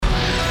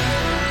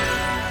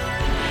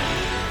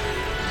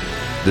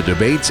the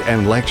debates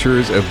and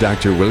lectures of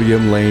Dr.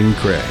 William Lane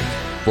Craig.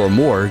 For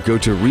more, go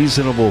to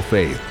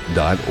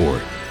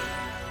reasonablefaith.org.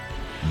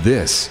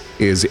 This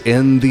is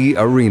In the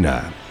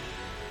Arena.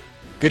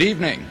 Good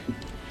evening.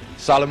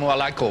 Assalamu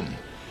alaikum.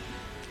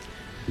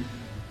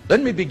 Let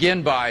me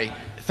begin by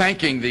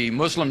thanking the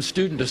Muslim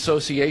Student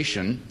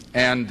Association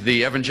and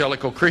the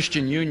Evangelical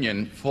Christian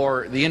Union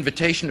for the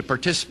invitation to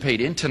participate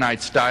in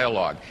tonight's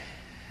dialogue.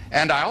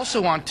 And I also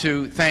want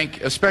to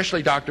thank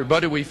especially Dr.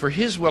 Badawi for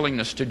his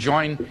willingness to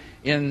join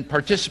in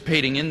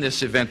participating in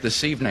this event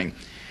this evening.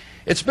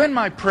 It's been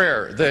my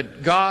prayer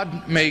that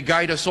God may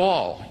guide us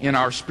all in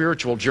our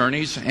spiritual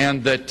journeys,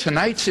 and that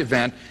tonight's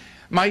event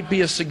might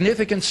be a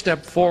significant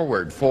step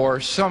forward for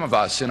some of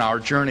us in our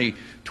journey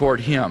toward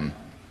Him.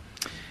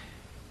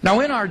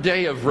 Now, in our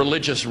day of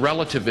religious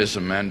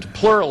relativism and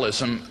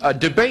pluralism, a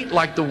debate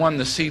like the one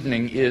this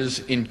evening is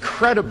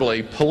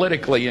incredibly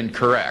politically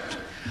incorrect.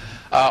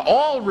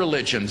 All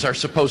religions are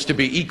supposed to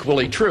be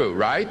equally true,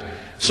 right?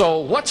 So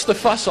what's the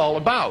fuss all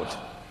about?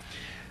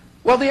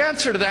 Well, the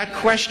answer to that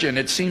question,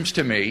 it seems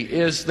to me,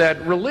 is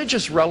that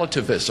religious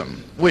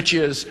relativism, which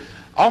is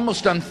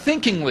almost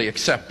unthinkingly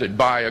accepted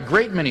by a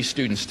great many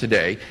students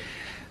today,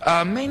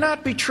 may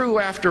not be true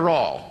after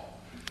all.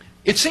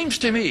 It seems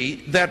to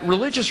me that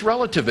religious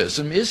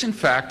relativism is in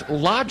fact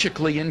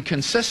logically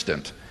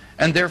inconsistent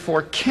and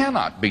therefore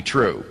cannot be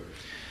true.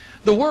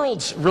 The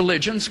world's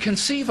religions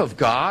conceive of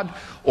God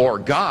or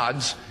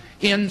gods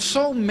in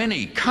so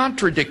many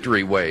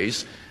contradictory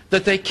ways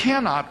that they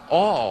cannot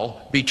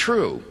all be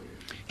true.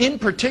 In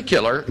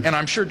particular, and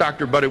I'm sure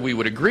Dr. Badawi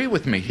would agree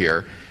with me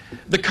here,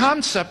 the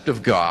concept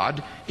of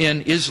God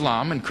in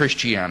Islam and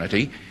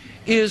Christianity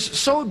is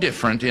so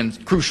different in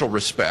crucial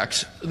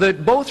respects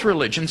that both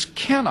religions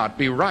cannot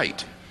be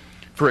right.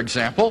 For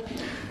example,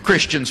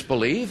 Christians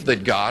believe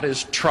that God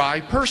is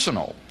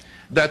tri-personal,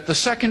 that the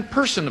second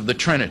person of the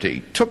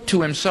Trinity took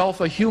to himself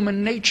a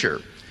human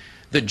nature,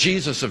 that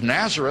Jesus of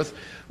Nazareth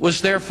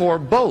was therefore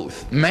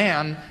both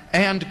man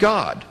and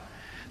God,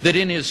 that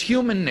in his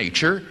human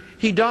nature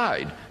he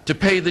died to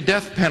pay the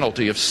death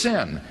penalty of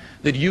sin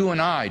that you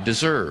and I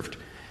deserved,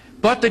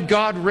 but that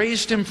God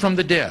raised him from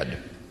the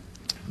dead,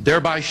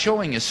 thereby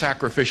showing his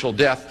sacrificial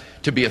death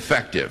to be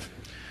effective.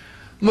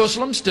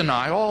 Muslims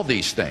deny all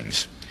these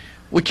things.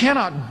 We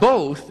cannot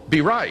both be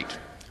right.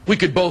 We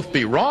could both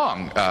be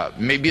wrong.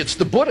 Maybe it's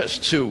the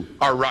Buddhists who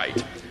are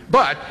right.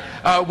 But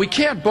we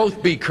can't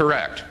both be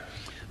correct.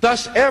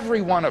 Thus,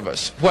 every one of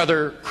us,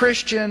 whether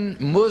Christian,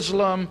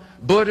 Muslim,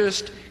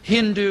 Buddhist,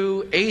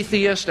 Hindu,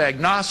 atheist,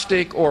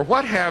 agnostic, or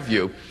what have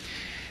you,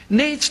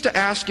 needs to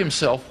ask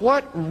himself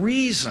what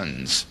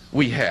reasons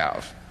we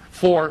have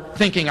for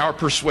thinking our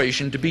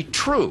persuasion to be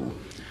true.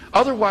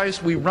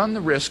 Otherwise, we run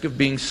the risk of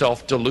being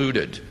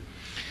self-deluded.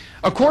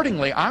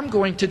 Accordingly, I'm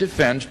going to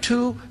defend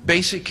two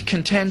basic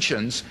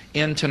contentions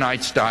in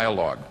tonight's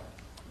dialogue.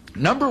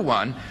 Number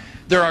one,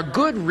 there are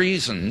good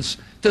reasons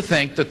to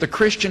think that the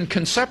Christian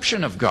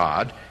conception of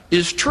God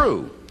is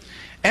true.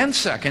 And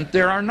second,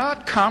 there are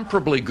not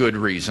comparably good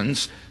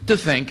reasons to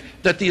think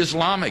that the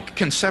Islamic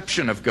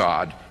conception of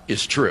God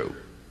is true.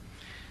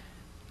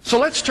 So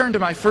let's turn to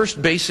my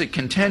first basic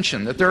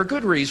contention, that there are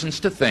good reasons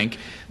to think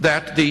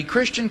that the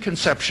Christian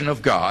conception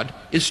of God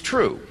is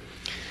true.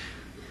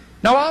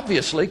 Now,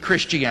 obviously,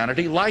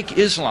 Christianity, like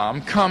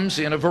Islam, comes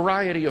in a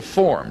variety of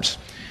forms.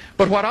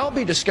 But what I'll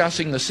be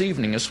discussing this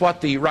evening is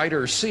what the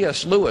writer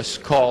C.S. Lewis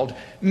called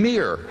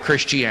mere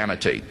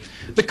Christianity,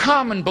 the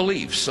common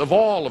beliefs of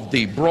all of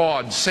the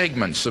broad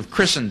segments of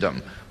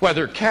Christendom,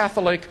 whether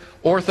Catholic,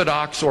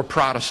 Orthodox, or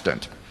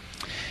Protestant.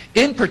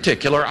 In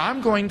particular,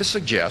 I'm going to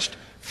suggest,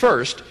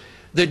 first,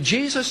 that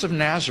Jesus of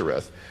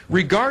Nazareth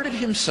regarded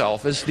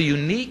himself as the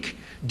unique,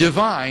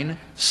 divine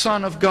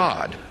Son of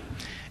God.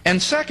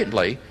 And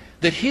secondly,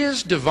 that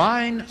his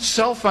divine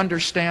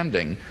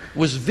self-understanding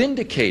was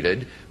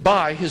vindicated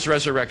by his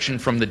resurrection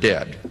from the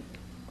dead.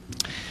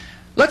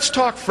 Let's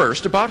talk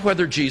first about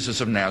whether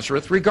Jesus of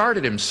Nazareth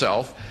regarded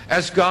himself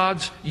as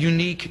God's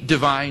unique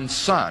divine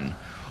Son,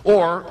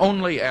 or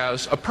only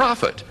as a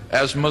prophet,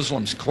 as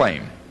Muslims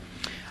claim.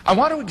 I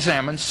want to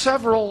examine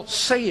several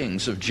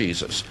sayings of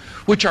Jesus,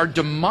 which are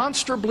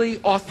demonstrably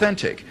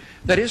authentic,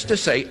 that is to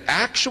say,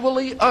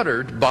 actually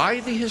uttered by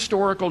the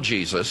historical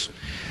Jesus,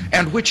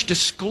 and which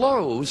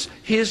disclose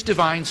his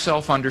divine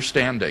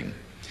self-understanding.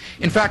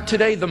 In fact,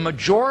 today the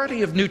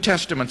majority of New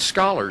Testament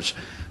scholars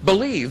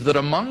believe that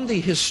among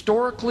the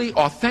historically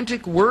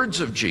authentic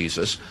words of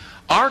Jesus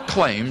are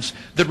claims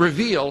that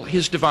reveal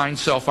his divine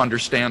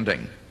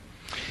self-understanding.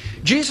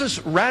 Jesus'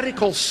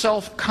 radical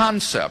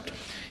self-concept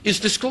is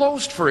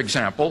disclosed, for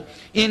example,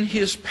 in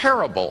his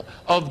parable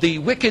of the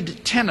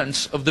wicked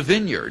tenants of the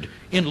vineyard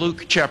in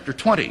Luke chapter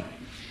 20.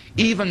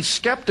 Even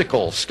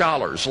skeptical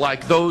scholars,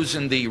 like those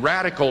in the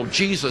Radical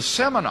Jesus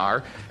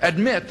Seminar,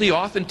 admit the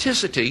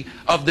authenticity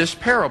of this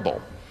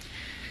parable.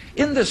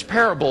 In this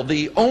parable,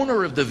 the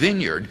owner of the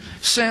vineyard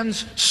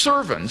sends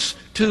servants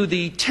to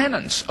the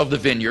tenants of the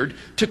vineyard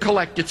to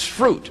collect its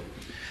fruit.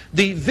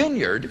 The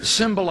vineyard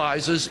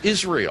symbolizes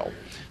Israel.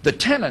 The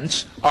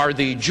tenants are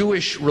the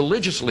Jewish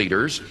religious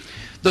leaders.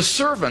 The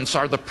servants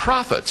are the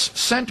prophets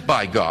sent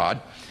by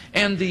God,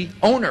 and the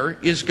owner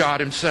is God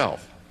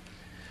himself.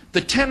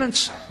 The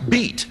tenants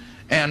beat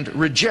and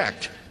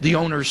reject the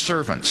owner's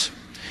servants.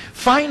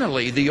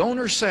 Finally, the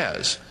owner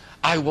says,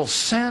 I will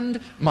send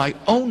my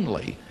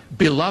only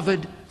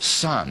beloved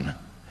son.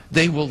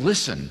 They will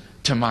listen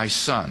to my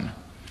son.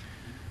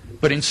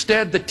 But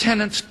instead, the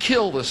tenants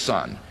kill the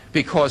son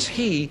because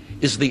he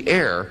is the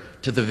heir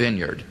to the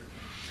vineyard.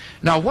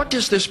 Now, what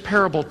does this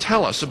parable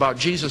tell us about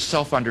Jesus'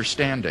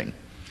 self-understanding?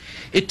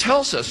 It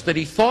tells us that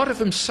he thought of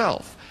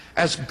himself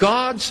as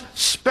God's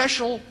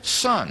special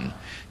son,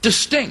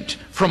 distinct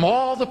from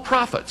all the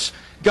prophets,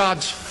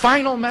 God's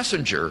final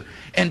messenger,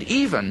 and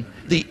even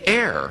the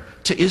heir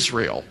to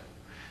Israel.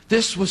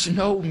 This was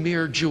no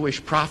mere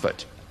Jewish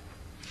prophet.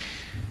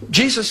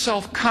 Jesus'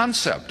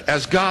 self-concept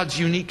as God's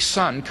unique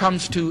son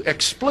comes to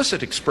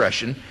explicit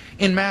expression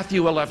in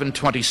Matthew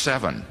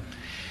 11:27.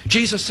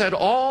 Jesus said,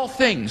 all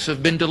things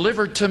have been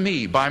delivered to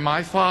me by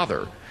my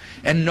Father,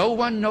 and no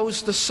one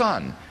knows the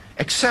Son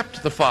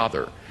except the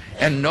Father,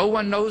 and no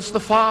one knows the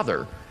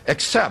Father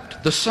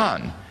except the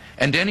Son,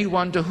 and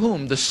anyone to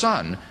whom the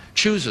Son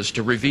chooses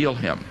to reveal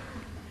him.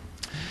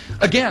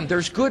 Again,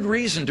 there's good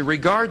reason to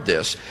regard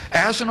this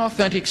as an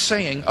authentic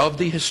saying of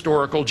the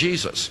historical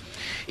Jesus.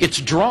 It's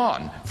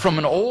drawn from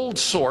an old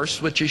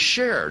source which is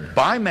shared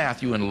by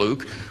Matthew and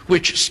Luke,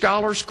 which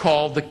scholars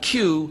call the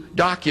Q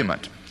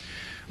document.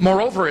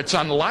 Moreover, it's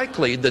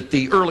unlikely that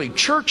the early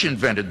church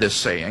invented this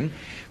saying,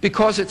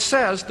 because it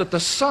says that the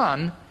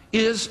Son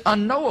is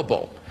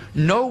unknowable.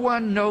 No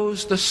one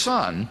knows the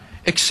Son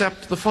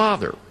except the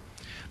Father.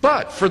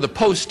 But for the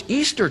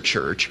post-Easter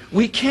church,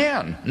 we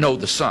can know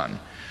the Son.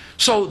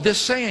 So this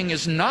saying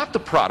is not the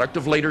product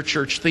of later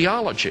church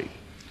theology.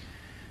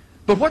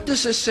 But what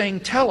does this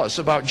saying tell us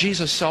about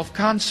Jesus'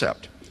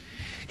 self-concept?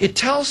 It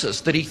tells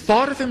us that he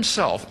thought of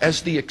himself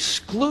as the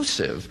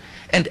exclusive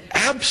and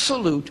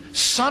absolute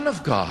Son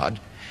of God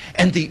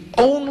and the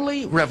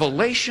only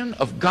revelation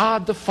of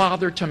God the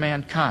Father to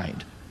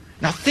mankind.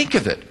 Now think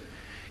of it.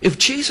 If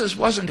Jesus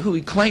wasn't who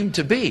he claimed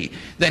to be,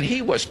 then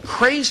he was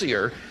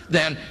crazier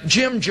than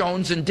Jim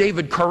Jones and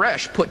David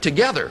Koresh put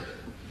together.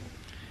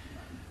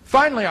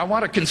 Finally, I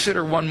want to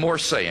consider one more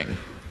saying.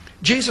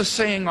 Jesus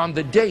saying on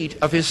the date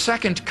of his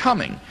second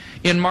coming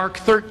in Mark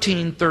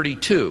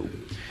 13:32.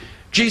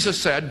 Jesus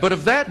said, but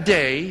of that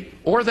day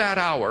or that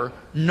hour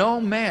no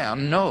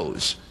man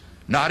knows,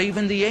 not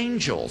even the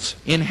angels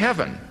in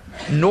heaven,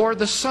 nor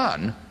the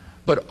Son,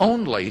 but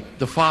only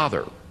the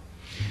Father.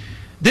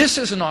 This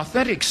is an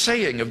authentic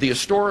saying of the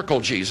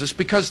historical Jesus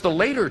because the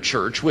later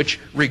church,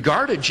 which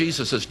regarded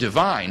Jesus as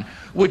divine,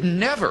 would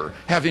never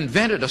have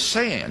invented a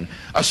saying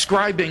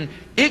ascribing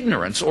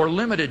ignorance or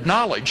limited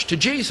knowledge to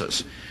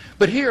Jesus.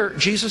 But here,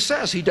 Jesus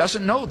says he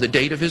doesn't know the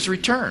date of his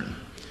return.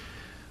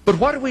 But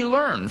what do we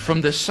learn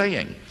from this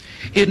saying?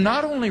 It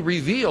not only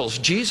reveals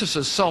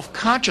Jesus'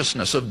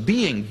 self-consciousness of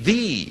being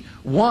the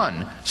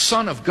one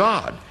Son of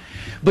God,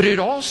 but it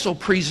also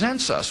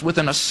presents us with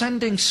an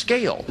ascending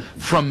scale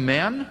from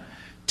men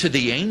to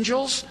the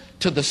angels,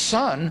 to the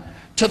Son,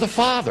 to the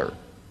Father.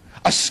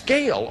 A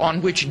scale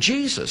on which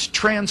Jesus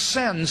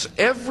transcends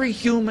every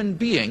human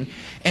being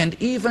and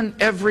even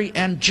every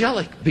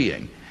angelic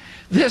being.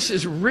 This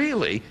is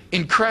really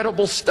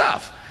incredible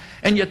stuff.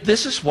 And yet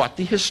this is what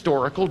the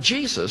historical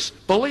Jesus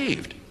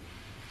believed.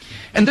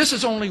 And this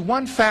is only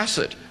one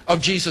facet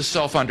of Jesus'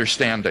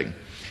 self-understanding.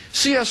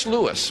 C.S.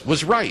 Lewis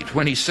was right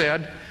when he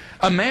said,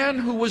 a man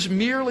who was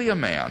merely a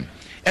man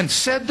and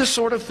said the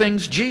sort of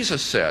things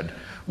Jesus said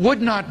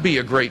would not be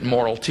a great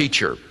moral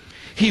teacher.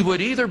 He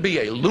would either be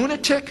a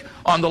lunatic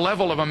on the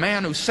level of a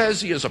man who says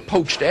he is a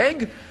poached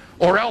egg,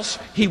 or else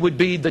he would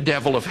be the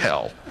devil of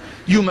hell.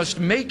 You must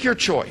make your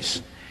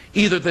choice.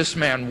 Either this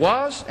man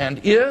was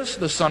and is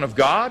the Son of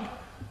God,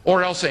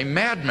 or else a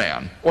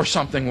madman or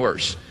something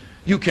worse.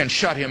 You can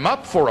shut him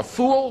up for a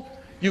fool,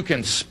 you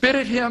can spit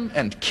at him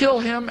and kill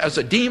him as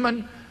a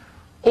demon,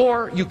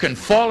 or you can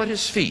fall at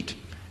his feet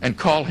and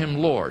call him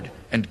Lord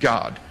and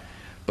God.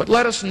 But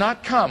let us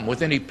not come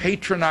with any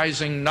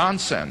patronizing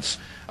nonsense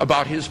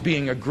about his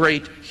being a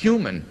great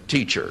human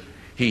teacher.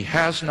 He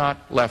has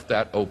not left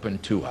that open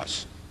to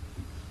us.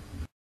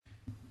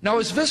 Now,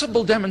 as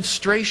visible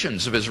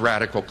demonstrations of his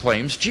radical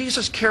claims,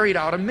 Jesus carried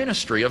out a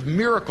ministry of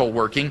miracle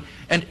working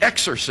and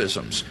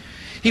exorcisms.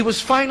 He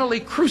was finally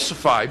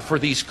crucified for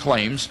these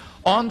claims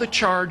on the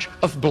charge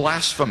of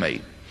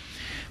blasphemy.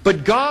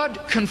 But God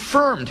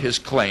confirmed his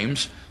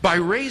claims by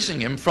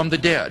raising him from the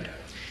dead.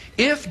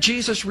 If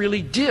Jesus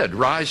really did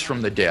rise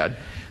from the dead,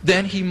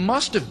 then he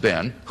must have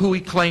been who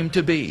he claimed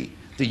to be,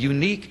 the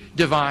unique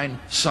divine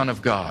Son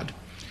of God.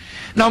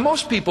 Now,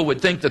 most people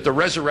would think that the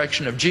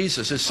resurrection of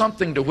Jesus is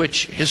something to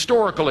which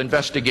historical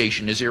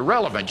investigation is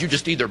irrelevant. You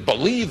just either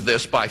believe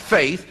this by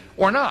faith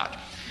or not.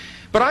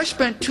 But I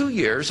spent 2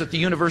 years at the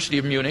University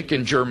of Munich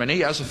in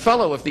Germany as a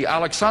fellow of the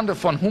Alexander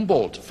von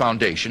Humboldt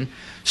Foundation,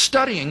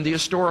 studying the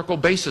historical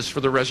basis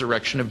for the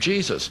resurrection of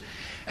Jesus.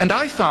 And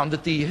I found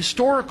that the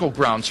historical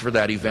grounds for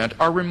that event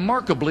are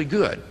remarkably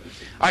good.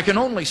 I can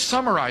only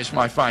summarize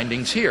my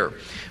findings here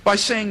by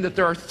saying that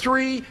there are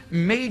three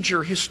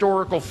major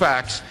historical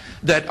facts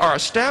that are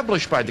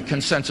established by the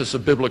consensus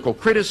of biblical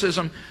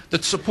criticism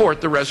that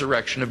support the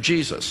resurrection of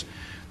Jesus: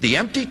 the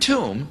empty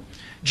tomb,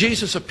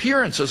 Jesus'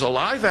 appearances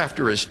alive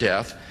after his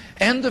death,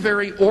 and the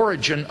very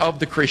origin of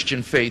the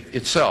Christian faith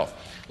itself.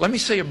 Let me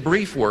say a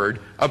brief word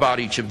about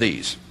each of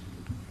these.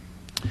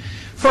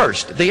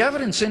 First, the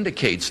evidence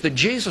indicates that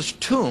Jesus'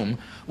 tomb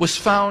was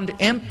found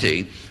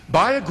empty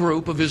by a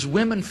group of his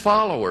women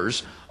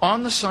followers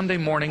on the Sunday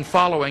morning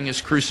following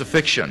his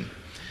crucifixion.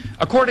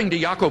 According to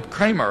Jakob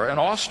Kramer, an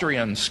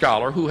Austrian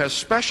scholar who has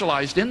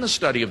specialized in the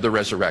study of the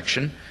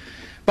resurrection,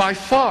 by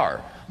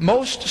far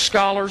most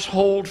scholars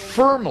hold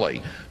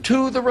firmly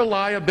to the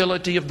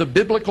reliability of the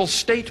biblical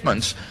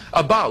statements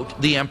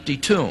about the empty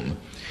tomb,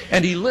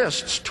 and he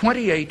lists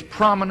 28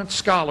 prominent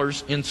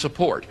scholars in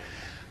support.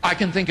 I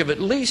can think of at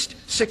least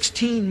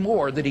 16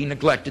 more that he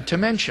neglected to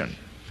mention.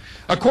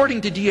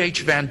 According to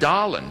D.H. Van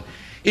Dalen,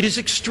 it is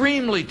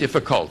extremely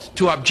difficult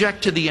to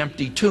object to the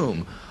empty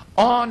tomb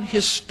on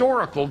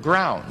historical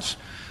grounds.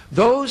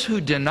 Those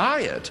who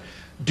deny it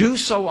do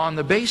so on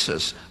the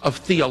basis of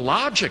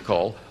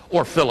theological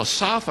or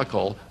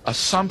philosophical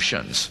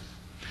assumptions.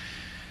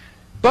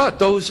 But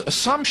those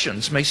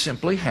assumptions may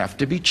simply have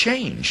to be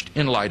changed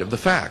in light of the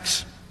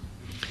facts.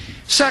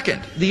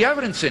 Second, the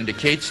evidence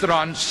indicates that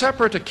on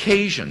separate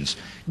occasions,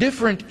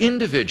 different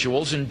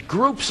individuals and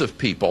groups of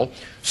people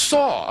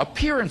saw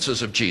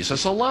appearances of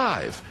Jesus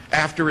alive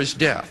after his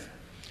death.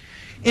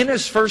 In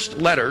his first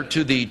letter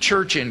to the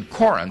church in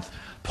Corinth,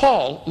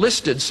 Paul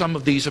listed some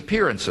of these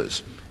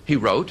appearances. He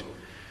wrote,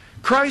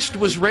 "Christ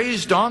was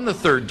raised on the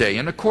third day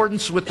in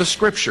accordance with the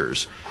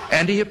Scriptures,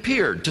 and he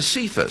appeared to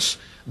Cephas,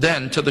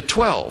 then to the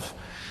 12.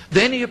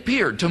 Then he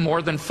appeared to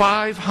more than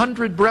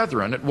 500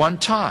 brethren at one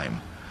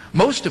time,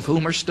 most of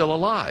whom are still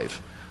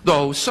alive,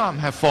 though some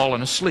have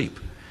fallen asleep.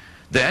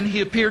 Then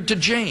he appeared to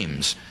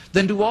James,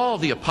 then to all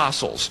the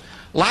apostles.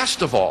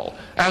 Last of all,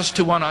 as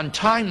to one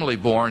untimely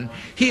born,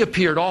 he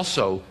appeared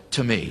also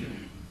to me."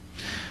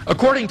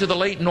 According to the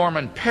late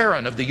Norman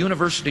Perrin of the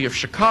University of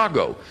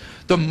Chicago,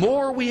 the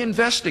more we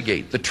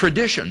investigate the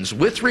traditions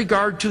with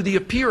regard to the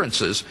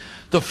appearances,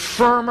 the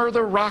firmer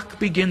the rock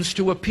begins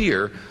to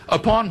appear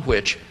upon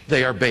which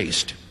they are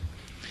based.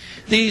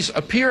 These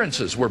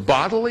appearances were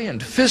bodily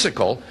and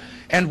physical,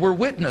 and were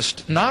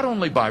witnessed not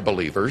only by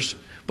believers,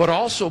 but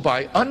also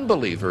by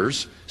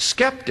unbelievers,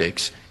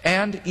 skeptics,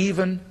 and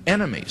even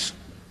enemies.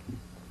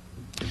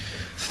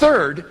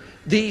 Third,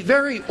 the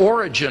very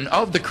origin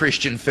of the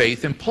Christian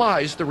faith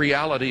implies the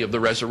reality of the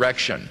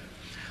resurrection.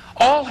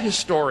 All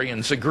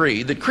historians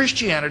agree that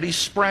Christianity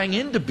sprang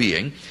into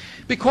being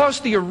because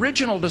the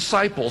original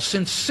disciples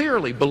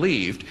sincerely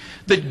believed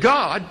that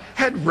God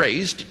had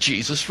raised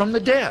Jesus from the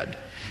dead,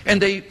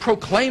 and they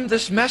proclaimed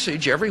this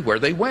message everywhere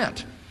they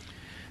went.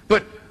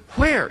 But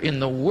where in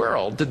the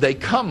world did they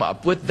come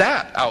up with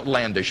that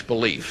outlandish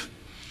belief?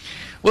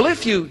 Well,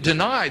 if you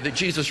deny that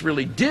Jesus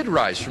really did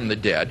rise from the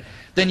dead,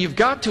 then you've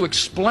got to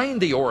explain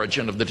the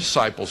origin of the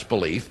disciples'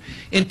 belief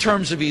in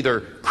terms of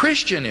either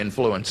Christian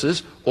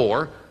influences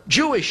or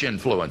Jewish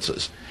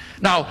influences.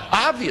 Now,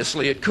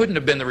 obviously, it couldn't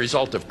have been the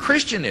result of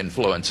Christian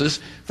influences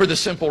for the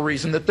simple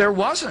reason that there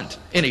wasn't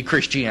any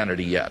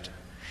Christianity yet.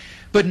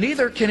 But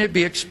neither can it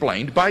be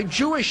explained by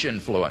Jewish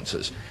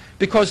influences,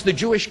 because the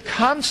Jewish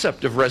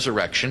concept of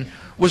resurrection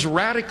was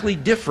radically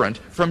different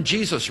from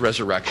Jesus'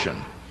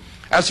 resurrection.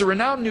 As the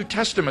renowned New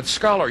Testament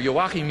scholar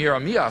Joachim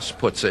Jeremias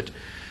puts it,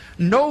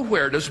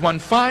 nowhere does one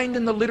find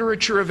in the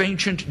literature of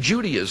ancient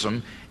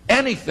Judaism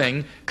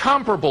anything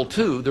comparable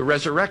to the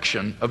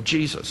resurrection of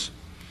Jesus.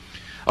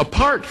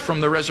 Apart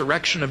from the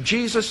resurrection of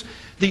Jesus,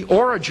 the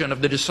origin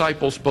of the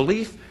disciples'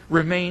 belief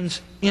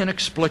remains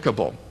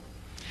inexplicable.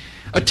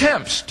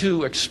 Attempts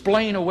to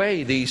explain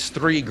away these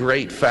three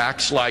great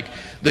facts, like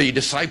the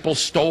disciples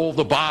stole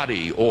the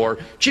body or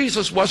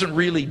Jesus wasn't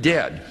really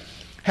dead,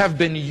 have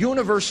been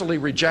universally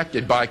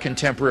rejected by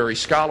contemporary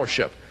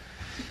scholarship.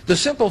 The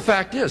simple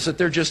fact is that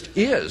there just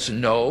is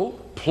no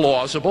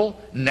plausible,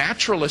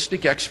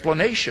 naturalistic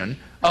explanation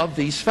of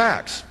these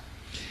facts.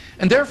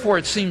 And therefore,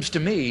 it seems to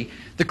me,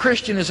 the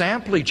Christian is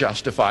amply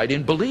justified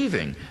in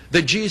believing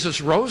that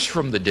Jesus rose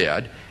from the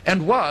dead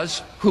and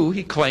was who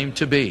he claimed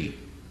to be.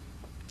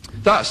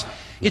 Thus,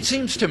 it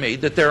seems to me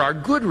that there are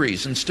good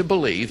reasons to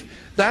believe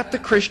that the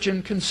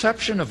Christian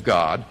conception of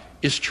God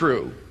is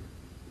true.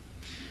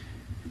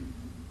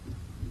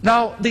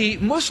 Now, the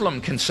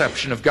Muslim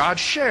conception of God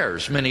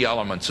shares many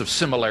elements of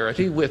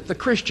similarity with the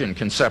Christian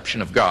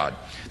conception of God.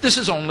 This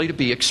is only to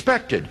be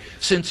expected,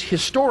 since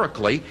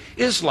historically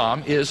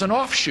Islam is an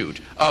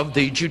offshoot of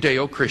the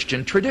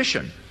Judeo-Christian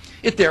tradition.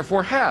 It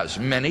therefore has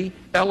many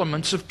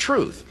elements of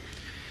truth.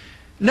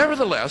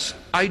 Nevertheless,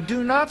 I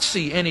do not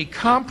see any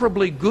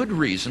comparably good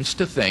reasons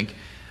to think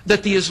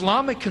that the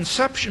Islamic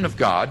conception of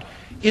God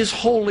is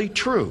wholly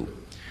true.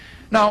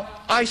 Now,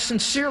 I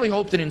sincerely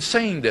hope that in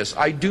saying this,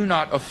 I do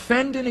not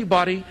offend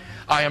anybody.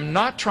 I am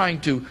not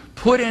trying to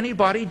put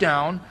anybody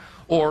down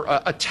or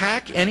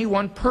attack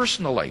anyone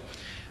personally.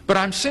 But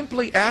I'm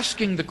simply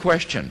asking the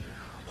question,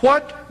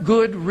 What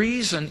good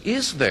reason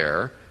is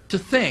there to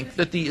think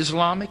that the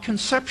Islamic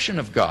conception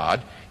of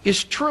God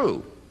is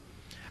true?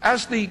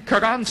 As the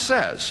Quran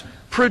says,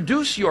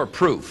 produce your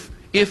proof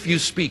if you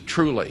speak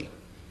truly.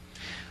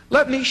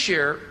 Let me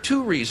share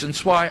two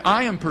reasons why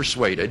I am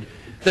persuaded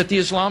that the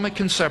Islamic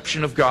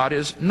conception of God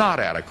is not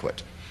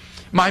adequate.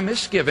 My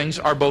misgivings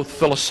are both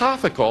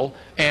philosophical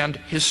and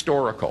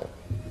historical.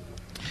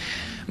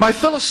 My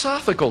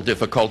philosophical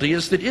difficulty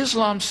is that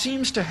Islam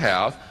seems to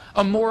have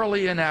a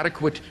morally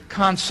inadequate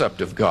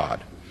concept of God.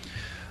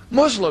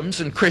 Muslims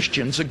and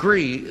Christians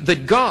agree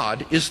that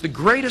God is the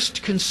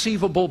greatest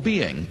conceivable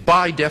being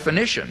by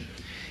definition.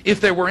 If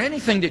there were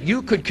anything that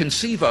you could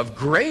conceive of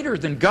greater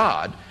than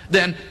God,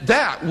 then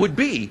that would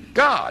be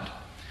God.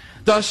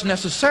 Thus,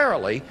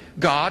 necessarily,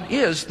 God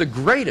is the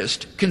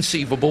greatest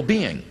conceivable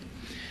being.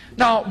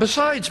 Now,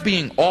 besides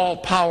being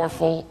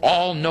all-powerful,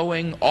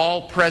 all-knowing,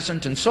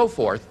 all-present, and so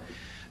forth,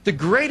 the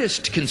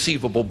greatest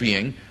conceivable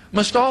being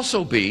must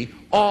also be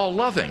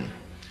all-loving.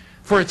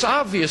 For it's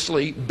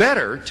obviously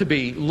better to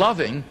be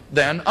loving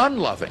than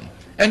unloving,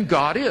 and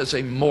God is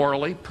a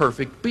morally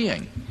perfect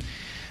being.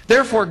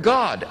 Therefore,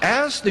 God,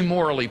 as the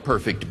morally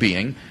perfect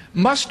being,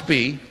 must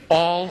be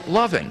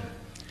all-loving.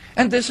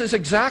 And this is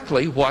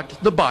exactly what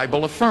the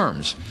Bible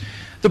affirms.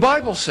 The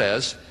Bible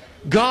says,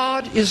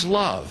 God is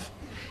love.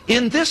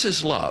 In this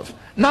is love,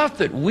 not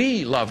that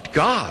we loved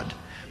God,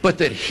 but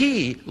that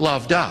He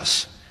loved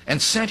us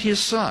and sent His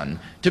Son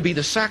to be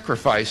the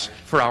sacrifice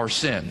for our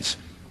sins.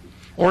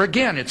 Or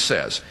again it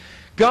says,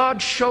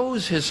 God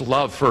shows His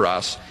love for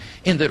us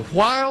in that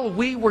while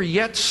we were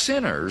yet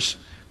sinners,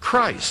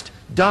 Christ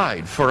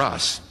died for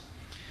us.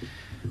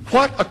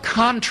 What a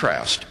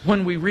contrast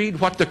when we read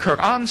what the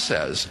Quran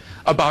says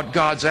about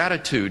God's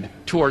attitude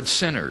towards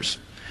sinners.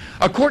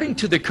 According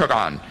to the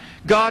Quran,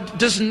 God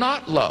does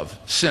not love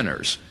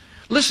sinners.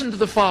 Listen to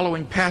the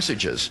following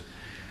passages.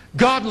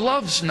 God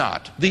loves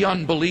not the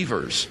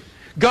unbelievers.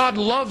 God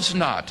loves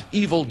not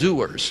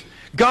evildoers.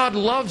 God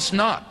loves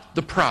not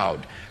the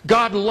proud.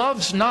 God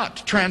loves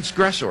not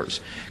transgressors.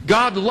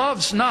 God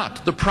loves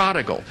not the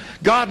prodigal.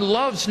 God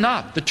loves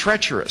not the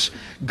treacherous.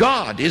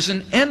 God is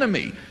an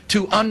enemy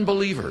to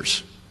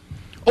unbelievers.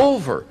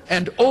 Over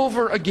and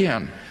over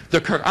again,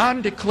 the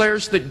Quran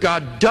declares that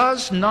God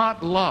does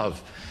not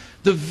love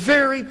the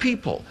very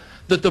people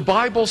that the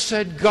Bible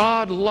said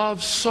God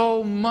loves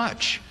so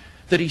much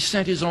that He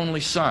sent His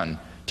only Son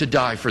to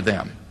die for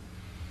them.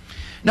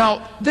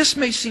 Now, this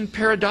may seem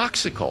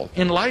paradoxical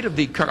in light of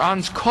the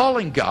Quran's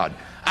calling God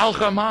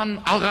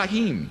Al-Rahman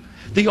Al-Rahim,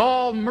 the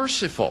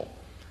all-merciful,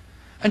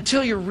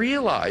 until you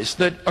realize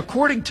that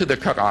according to the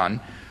Quran,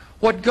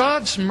 what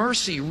God's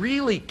mercy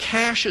really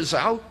cashes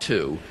out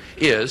to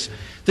is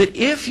that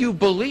if you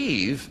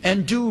believe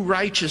and do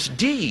righteous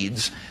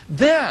deeds,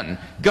 then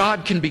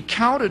God can be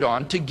counted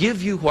on to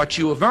give you what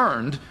you have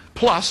earned,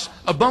 plus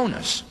a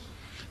bonus.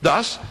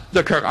 Thus,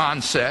 the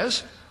Quran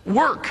says,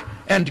 work,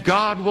 and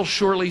God will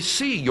surely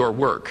see your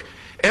work.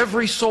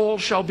 Every soul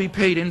shall be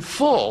paid in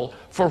full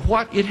for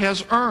what it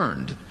has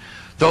earned.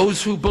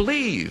 Those who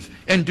believe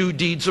and do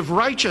deeds of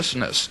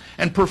righteousness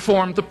and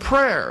perform the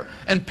prayer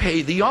and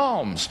pay the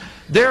alms,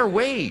 their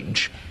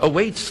wage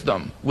awaits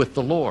them with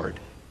the Lord.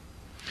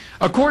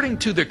 According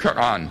to the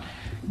Quran,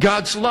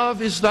 God's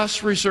love is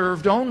thus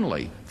reserved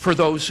only for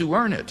those who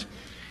earn it.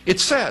 It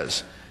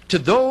says, to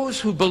those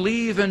who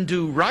believe and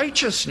do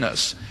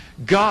righteousness,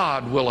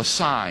 God will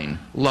assign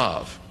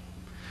love.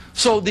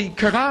 So the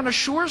Quran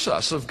assures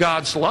us of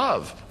God's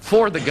love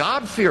for the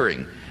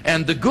God-fearing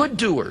and the good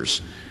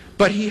doers,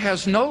 but He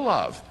has no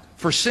love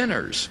for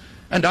sinners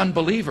and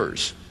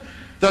unbelievers.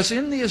 Thus,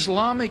 in the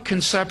Islamic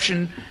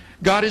conception,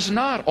 God is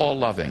not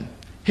all-loving.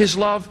 His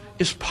love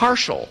is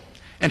partial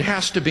and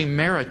has to be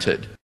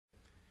merited.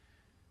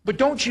 But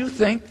don't you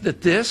think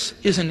that this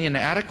is an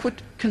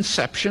inadequate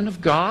conception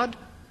of God?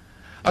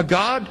 A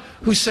God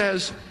who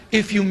says,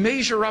 if you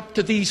measure up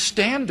to these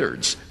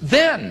standards,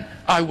 then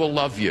I will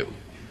love you.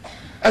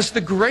 As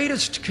the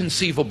greatest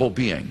conceivable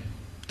being,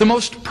 the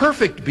most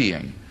perfect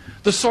being,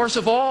 the source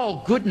of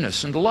all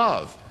goodness and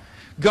love,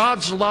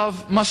 God's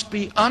love must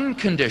be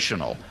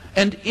unconditional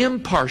and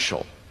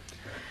impartial.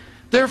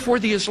 Therefore,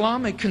 the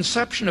Islamic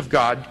conception of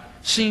God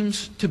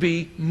seems to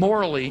be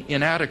morally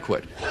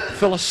inadequate.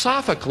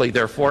 Philosophically,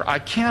 therefore, I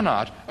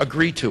cannot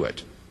agree to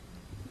it.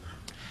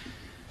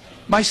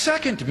 My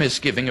second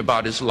misgiving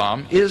about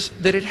Islam is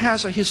that it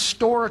has a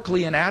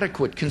historically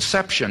inadequate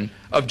conception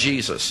of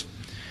Jesus.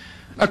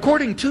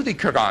 According to the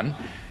Quran,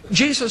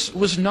 Jesus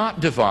was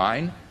not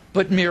divine,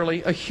 but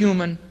merely a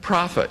human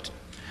prophet.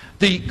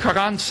 The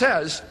Quran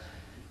says,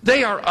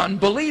 they are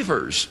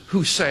unbelievers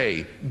who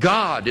say,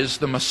 God is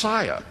the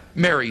Messiah,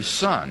 Mary's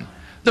son.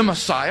 The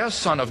Messiah,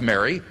 son of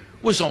Mary,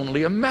 was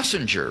only a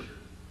messenger.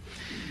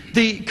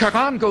 The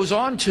Quran goes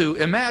on to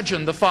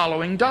imagine the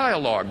following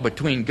dialogue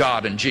between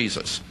God and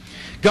Jesus.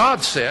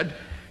 God said,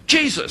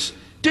 Jesus,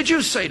 did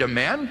you say to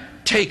men,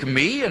 take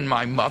me and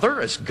my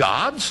mother as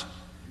gods?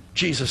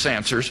 Jesus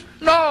answers,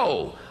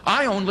 no,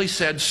 I only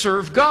said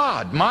serve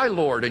God, my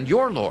Lord and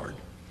your Lord.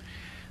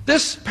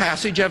 This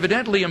passage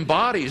evidently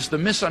embodies the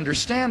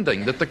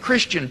misunderstanding that the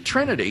Christian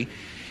Trinity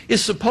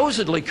is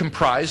supposedly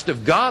comprised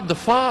of God the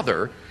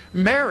Father,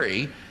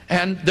 Mary,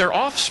 and their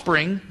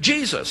offspring,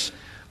 Jesus,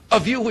 a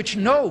view which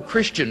no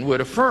Christian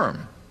would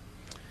affirm.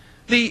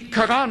 The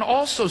Quran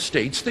also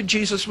states that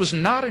Jesus was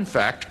not in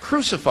fact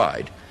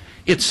crucified.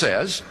 It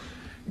says,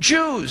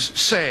 "Jews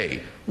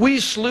say, we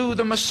slew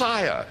the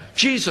Messiah,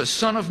 Jesus,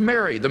 son of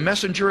Mary, the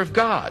messenger of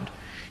God.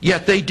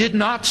 Yet they did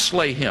not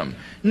slay him,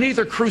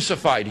 neither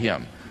crucified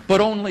him, but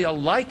only a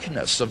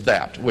likeness of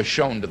that was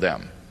shown to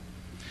them."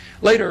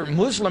 Later,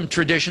 Muslim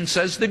tradition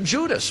says that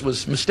Judas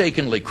was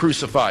mistakenly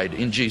crucified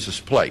in Jesus'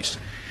 place.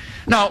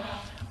 Now,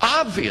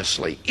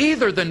 obviously,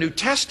 either the New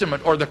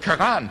Testament or the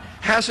Quran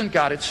hasn't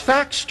got its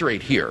facts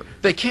straight here.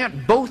 They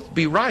can't both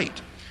be right.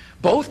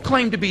 Both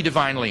claim to be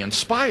divinely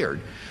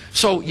inspired,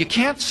 so you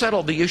can't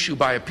settle the issue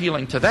by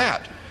appealing to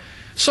that.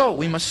 So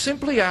we must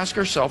simply ask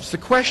ourselves the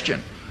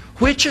question,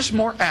 which is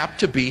more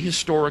apt to be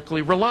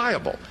historically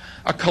reliable?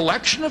 A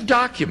collection of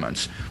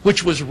documents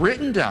which was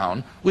written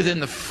down within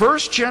the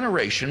first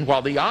generation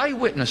while the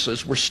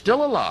eyewitnesses were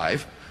still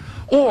alive,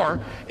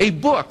 or a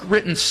book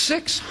written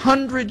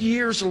 600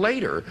 years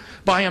later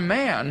by a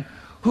man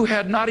who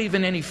had not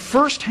even any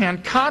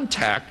first-hand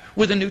contact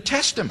with the New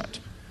Testament?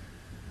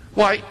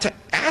 Why, to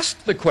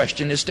ask the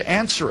question is to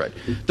answer it.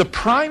 The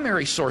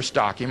primary source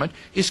document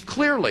is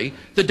clearly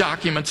the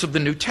documents of the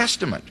New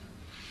Testament.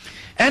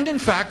 And in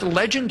fact,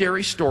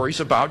 legendary stories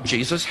about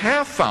Jesus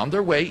have found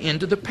their way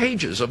into the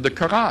pages of the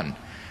Quran.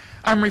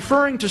 I'm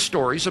referring to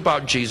stories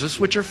about Jesus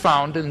which are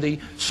found in the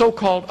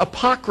so-called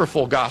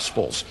apocryphal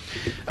Gospels.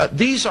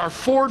 These are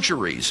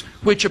forgeries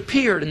which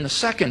appeared in the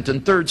 2nd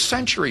and 3rd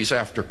centuries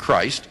after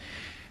Christ,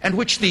 and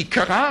which the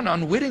Quran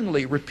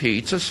unwittingly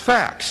repeats as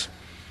facts.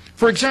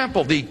 For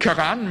example, the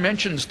Quran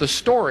mentions the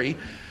story,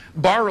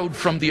 borrowed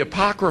from the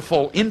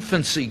apocryphal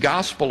infancy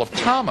Gospel of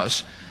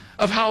Thomas,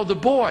 of how the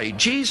boy,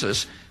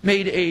 Jesus,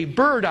 made a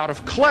bird out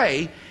of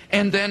clay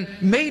and then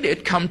made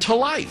it come to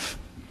life.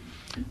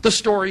 The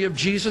story of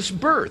Jesus'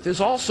 birth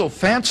is also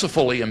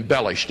fancifully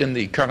embellished in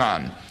the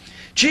Quran.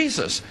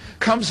 Jesus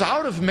comes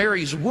out of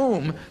Mary's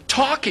womb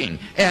talking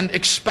and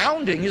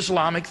expounding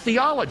Islamic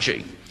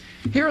theology.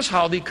 Here's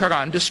how the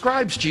Quran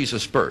describes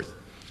Jesus' birth.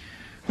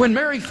 "When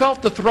Mary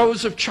felt the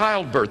throes of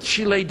childbirth,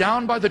 she lay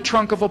down by the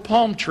trunk of a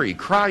palm tree,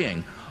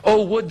 crying,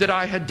 'Oh, would that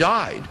I had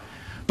died!'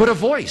 But a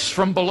voice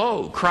from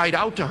below cried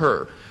out to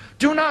her,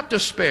 'Do not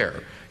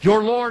despair.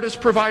 Your Lord has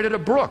provided a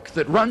brook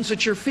that runs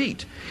at your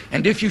feet,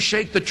 and if you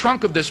shake the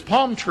trunk of this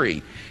palm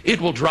tree, it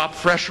will drop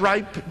fresh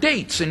ripe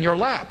dates in your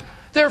lap.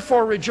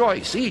 Therefore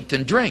rejoice, eat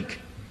and drink.'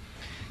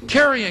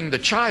 Carrying the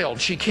child,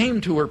 she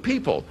came to her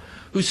people,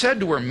 who said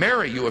to her,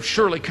 'Mary, you have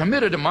surely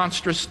committed a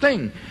monstrous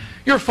thing.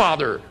 Your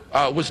father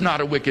was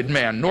not a wicked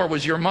man, nor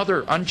was your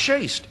mother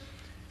unchaste.'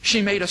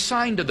 She made a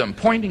sign to them,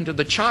 pointing to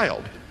the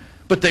child.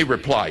 But they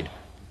replied,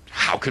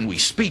 'How can we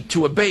speak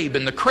to a babe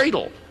in the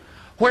cradle?'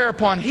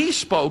 Whereupon he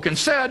spoke and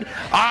said,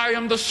 'I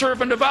am the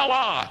servant of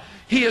Allah.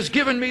 He has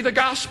given me the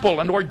gospel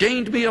and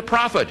ordained me a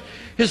prophet.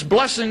 His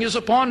blessing is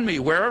upon me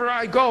wherever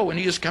I go, and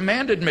he has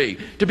commanded me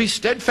to be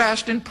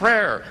steadfast in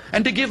prayer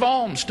and to give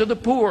alms to the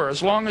poor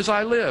as long as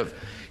I live.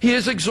 He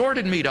has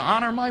exhorted me to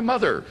honor my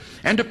mother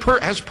and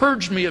has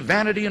purged me of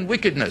vanity and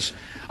wickedness.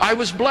 I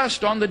was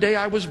blessed on the day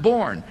I was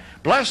born.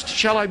 Blessed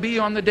shall I be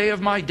on the day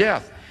of my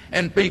death,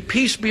 and may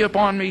peace be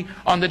upon me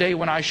on the day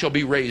when I shall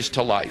be raised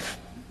to life.'"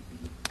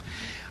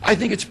 I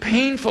think it's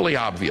painfully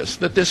obvious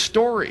that this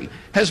story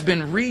has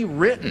been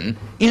rewritten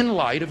in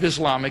light of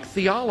Islamic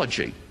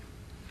theology.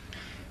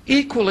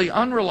 Equally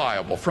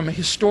unreliable from a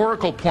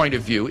historical point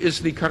of view is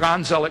the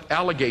Quran's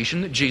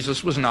allegation that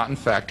Jesus was not in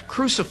fact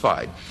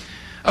crucified,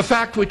 a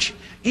fact which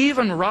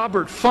even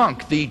Robert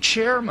Funk, the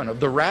chairman of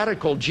the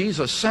Radical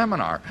Jesus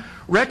Seminar,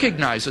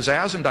 recognizes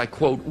as, and I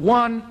quote,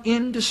 "one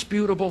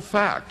indisputable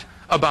fact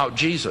about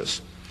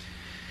Jesus."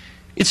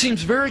 It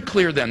seems very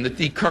clear then that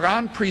the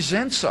Quran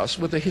presents us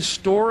with a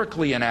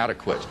historically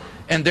inadequate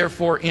and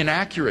therefore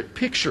inaccurate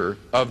picture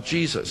of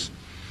Jesus.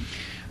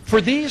 For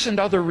these and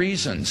other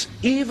reasons,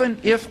 even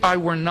if I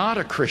were not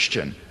a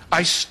Christian,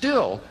 I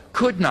still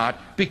could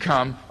not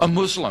become a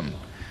Muslim.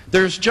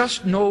 There's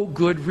just no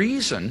good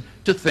reason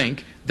to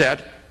think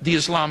that the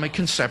Islamic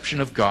conception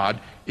of God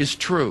is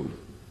true.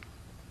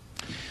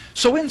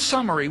 So in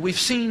summary, we've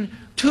seen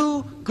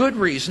two good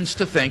reasons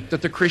to think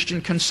that the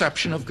Christian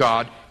conception of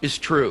God is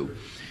true.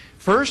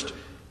 First,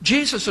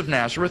 Jesus of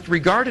Nazareth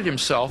regarded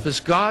himself as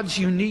God's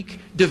unique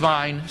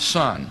divine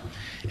Son.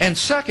 And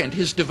second,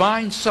 his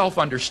divine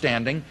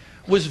self-understanding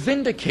was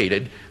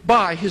vindicated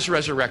by his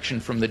resurrection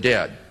from the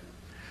dead.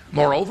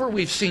 Moreover,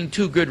 we've seen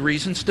two good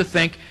reasons to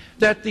think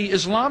that the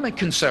Islamic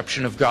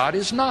conception of God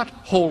is not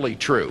wholly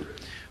true.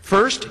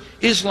 First,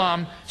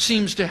 Islam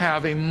seems to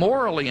have a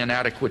morally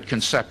inadequate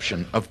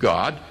conception of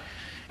God.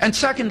 And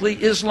secondly,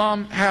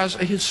 Islam has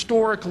a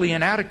historically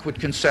inadequate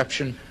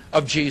conception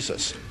of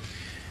Jesus.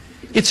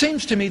 It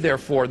seems to me,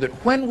 therefore,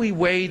 that when we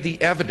weigh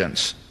the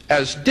evidence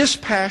as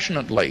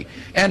dispassionately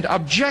and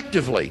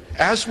objectively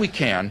as we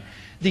can,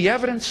 the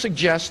evidence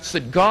suggests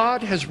that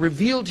God has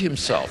revealed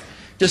himself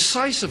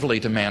decisively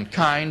to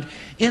mankind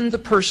in the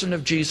person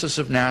of Jesus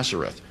of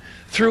Nazareth.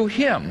 Through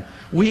him,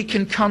 we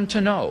can come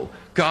to know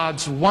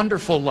God's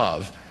wonderful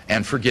love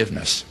and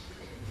forgiveness.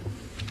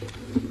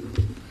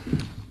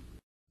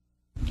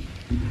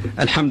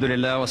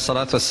 Alhamdulillah, wa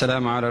salatu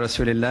wassalamu ala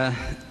Rasulillah.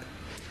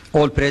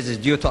 All praise is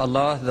due to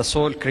Allah, the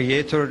sole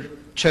creator,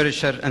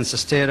 cherisher and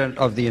sustainer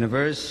of the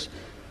universe.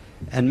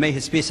 And may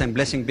his peace and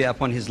blessing be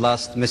upon his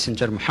last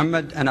messenger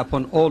Muhammad and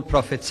upon all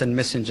prophets and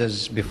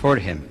messengers before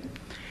him.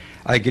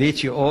 I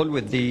greet you all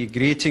with the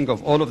greeting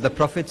of all of the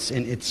prophets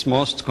in its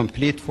most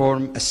complete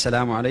form.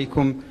 Assalamu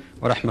alaikum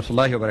wa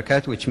rahmatullahi wa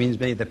barakatuh, which means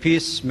may the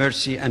peace,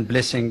 mercy and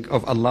blessing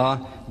of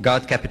Allah,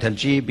 God capital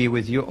G, be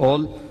with you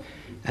all.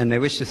 And I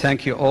wish to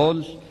thank you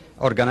all,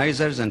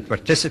 organizers and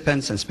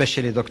participants, and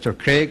especially Dr.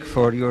 Craig,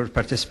 for your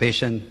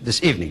participation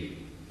this evening.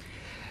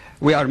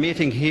 We are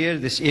meeting here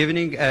this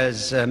evening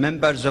as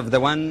members of the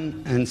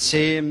one and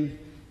same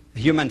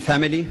human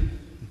family,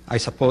 I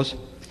suppose.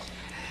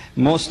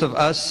 Most of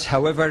us,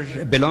 however,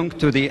 belong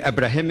to the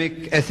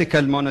Abrahamic,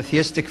 ethical,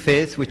 monotheistic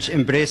faith which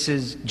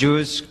embraces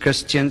Jews,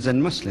 Christians,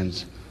 and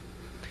Muslims.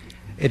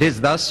 It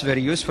is thus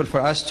very useful for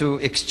us to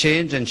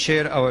exchange and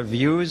share our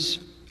views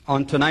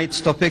on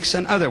tonight's topics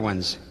and other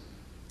ones.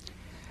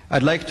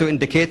 I'd like to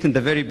indicate in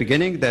the very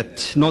beginning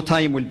that no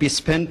time will be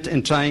spent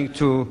in trying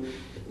to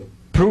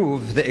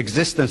prove the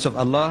existence of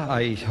Allah.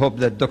 I hope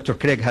that Dr.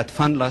 Craig had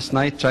fun last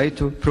night trying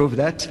to prove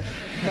that.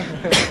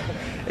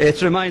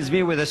 It reminds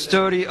me with a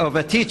story of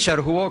a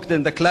teacher who walked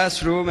in the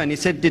classroom and he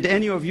said, "Did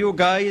any of you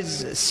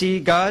guys see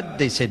God?"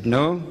 They said,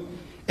 "No."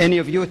 "Any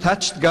of you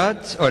touched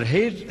God or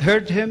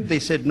heard him?" They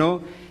said,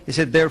 "No." He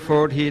said,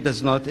 "Therefore, he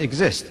does not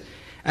exist."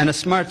 And a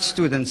smart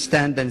student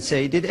stand and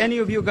say, "Did any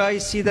of you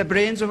guys see the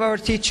brains of our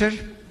teacher?"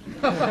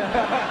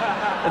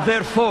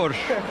 Therefore,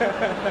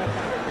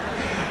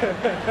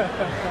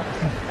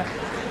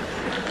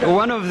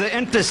 one of the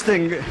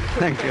interesting,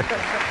 thank you.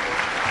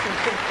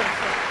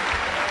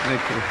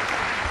 Thank you.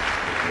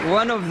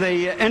 One of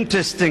the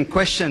interesting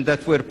questions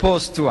that were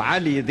posed to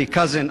Ali, the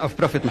cousin of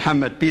Prophet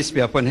Muhammad, peace be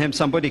upon him,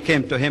 somebody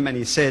came to him and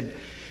he said,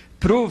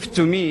 "Prove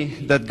to me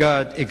that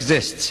God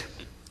exists."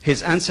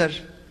 His answer,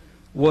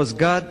 "Was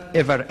God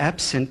ever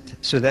absent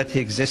so that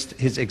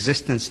his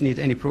existence need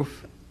any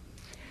proof?"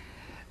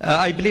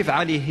 I believe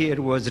Ali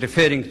here was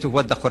referring to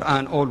what the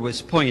Quran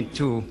always points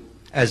to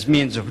as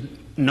means of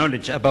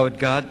knowledge about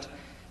God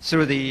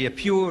through the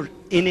pure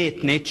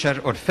innate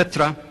nature or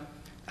fitra,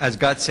 as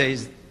God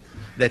says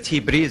that he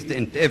breathed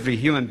into every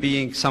human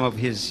being some of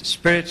his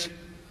spirit,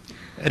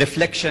 a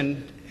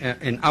reflection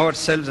in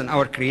ourselves and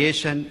our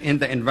creation, in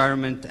the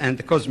environment and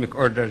the cosmic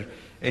order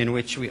in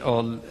which we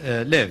all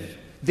live.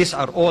 These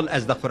are all,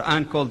 as the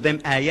Quran called them,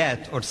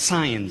 ayat or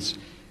signs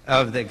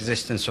of the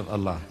existence of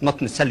Allah.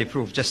 Not necessarily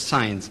proof, just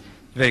signs,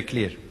 very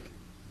clear.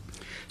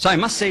 So I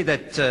must say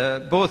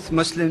that both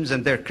Muslims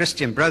and their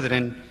Christian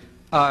brethren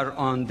are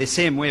on the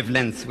same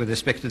wavelength with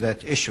respect to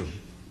that issue.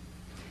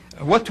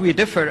 What we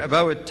differ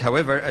about,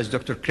 however, as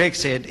Dr. Craig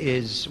said,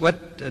 is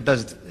what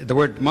does the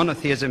word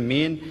monotheism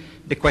mean?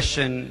 The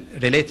question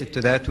related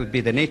to that would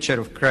be the nature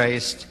of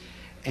Christ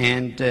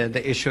and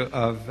the issue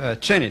of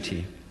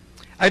Trinity.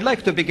 I'd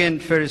like to begin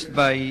first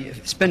by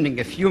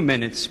spending a few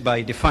minutes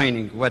by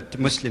defining what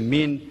Muslims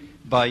mean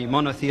by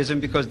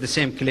monotheism, because the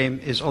same claim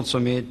is also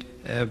made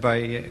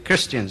by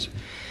Christians.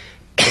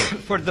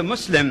 For the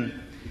Muslim,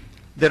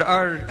 there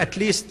are at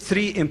least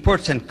three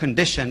important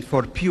conditions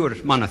for pure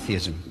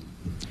monotheism.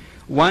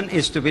 One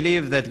is to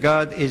believe that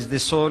God is the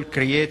sole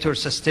creator,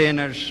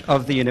 sustainer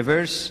of the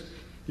universe,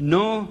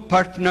 no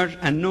partner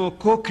and no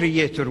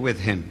co-creator with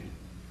him.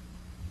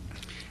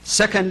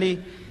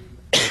 Secondly,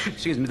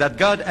 that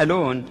God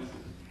alone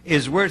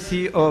is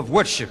worthy of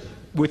worship,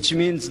 which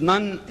means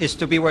none is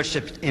to be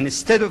worshipped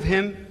instead of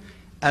him,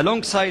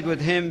 alongside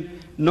with him,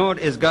 nor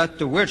is God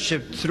to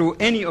worship through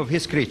any of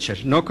his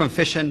creatures, no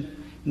confession,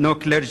 no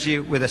clergy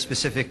with a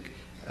specific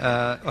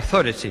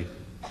authority.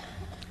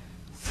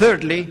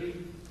 Thirdly,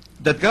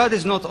 that God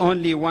is not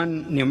only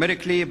one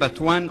numerically, but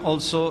one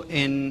also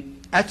in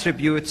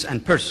attributes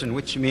and person,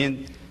 which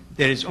means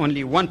there is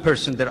only one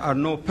person, there are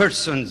no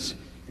persons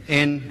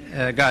in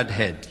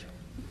Godhead.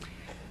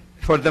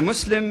 For the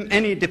Muslim,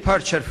 any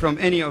departure from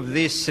any of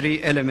these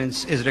three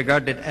elements is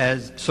regarded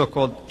as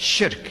so-called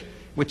shirk,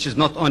 which is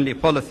not only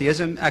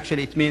polytheism,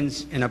 actually it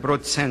means in a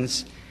broad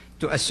sense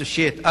to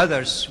associate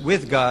others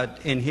with God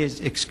in his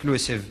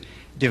exclusive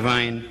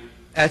divine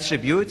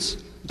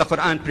attributes. The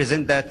Quran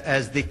presents that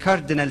as the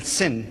cardinal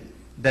sin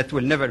that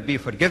will never be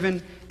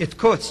forgiven. It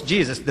quotes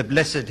Jesus, the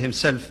Blessed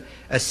himself,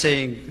 as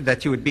saying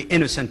that he would be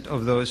innocent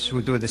of those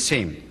who do the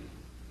same.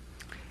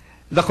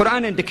 The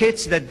Quran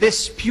indicates that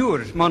this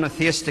pure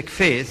monotheistic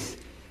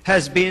faith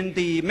has been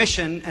the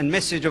mission and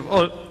message of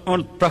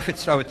all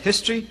prophets throughout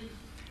history,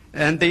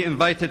 and they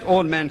invited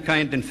all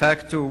mankind, in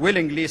fact, to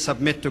willingly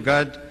submit to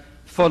God,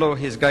 follow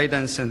his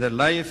guidance in their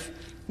life,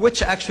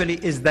 which actually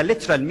is the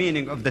literal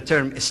meaning of the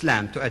term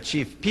Islam, to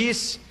achieve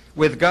peace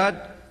with God,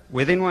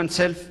 within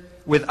oneself,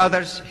 with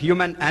others,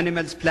 human,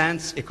 animals,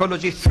 plants,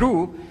 ecology,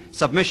 through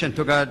submission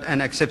to God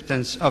and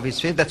acceptance of His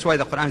faith. That's why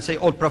the Quran says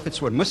all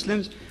prophets were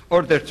Muslims,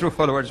 or their true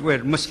followers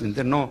were Muslims.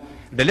 There are no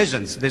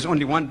religions. There's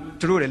only one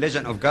true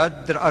religion of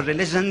God. There are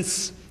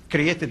religions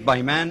created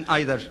by man,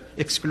 either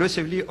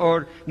exclusively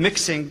or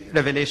mixing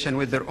revelation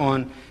with their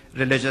own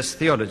religious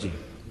theology.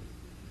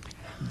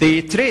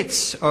 The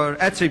traits or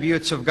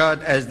attributes of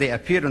God as they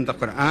appear in the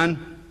Quran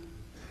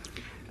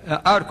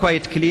are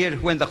quite clear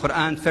when the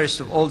Quran first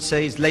of all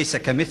says, لَيْسَ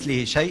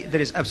كَمِثْلِهِ شَيْءٍ.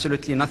 There is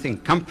absolutely nothing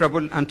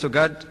comparable unto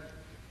God.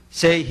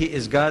 Say He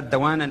is God, the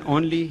one and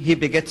only. He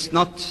begets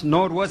not,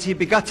 nor was He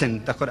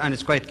begotten. The Quran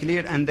is quite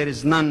clear, and there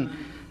is none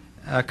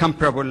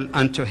comparable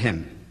unto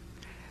Him.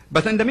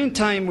 But in the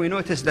meantime, we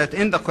notice that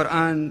in the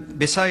Quran,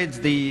 besides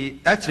the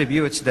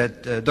attributes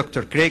that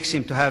Dr. Craig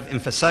seemed to have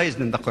emphasized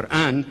in the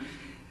Quran,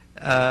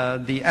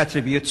 the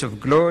attributes of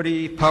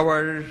glory,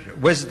 power,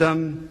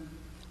 wisdom,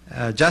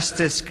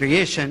 justice,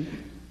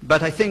 creation,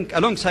 but I think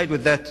alongside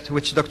with that,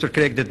 which Dr.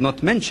 Craig did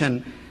not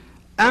mention,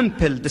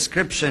 ample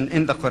description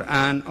in the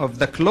Quran of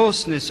the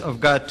closeness of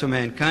God to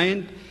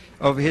mankind,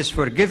 of His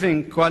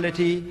forgiving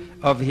quality,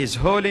 of His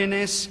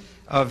holiness,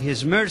 of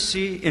His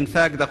mercy. In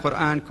fact, the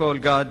Quran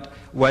called God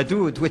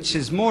Wadud, which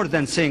is more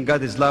than saying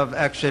God is love,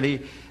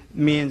 actually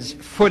means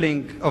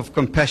fulling of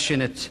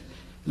compassionate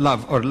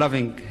love or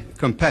loving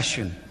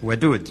compassion,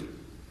 Wadud.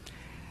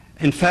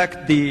 In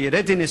fact, the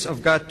readiness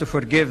of God to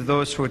forgive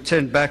those who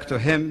turn back to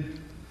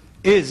Him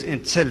is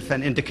itself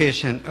an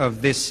indication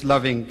of this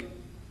loving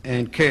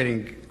and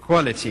caring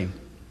quality.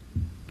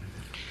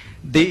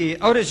 The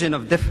origin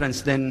of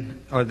difference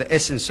then, or the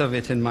essence of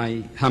it in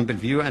my humble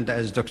view, and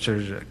as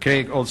Dr.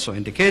 Craig also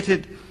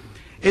indicated,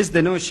 is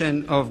the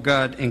notion of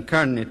God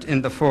incarnate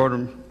in the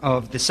form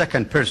of the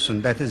second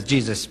person, that is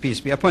Jesus, peace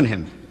be upon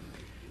Him,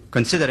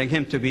 considering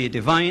Him to be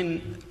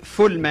divine,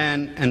 full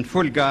man and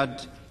full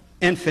God,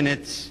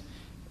 infinite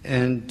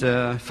and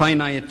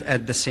finite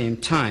at the same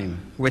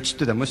time, which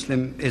to the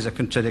Muslim is a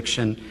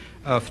contradiction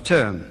of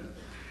term.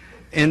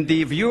 In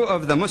the view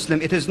of the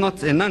Muslim, it is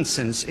not a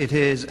nonsense. It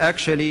is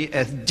actually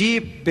a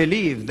deep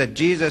belief that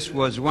Jesus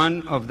was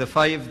one of the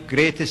 5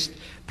 greatest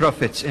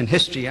prophets in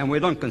history, and we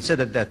don't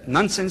consider that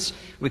nonsense.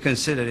 We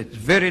consider it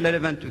very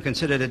relevant. We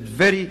consider it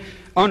very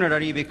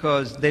honorary,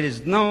 because there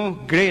is no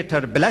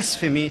greater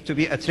blasphemy to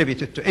be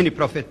attributed to any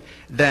prophet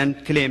than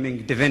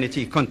claiming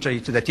divinity contrary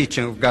to the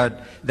teaching of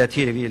God that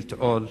He revealed to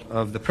all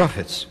of the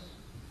prophets.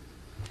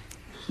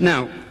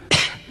 Now,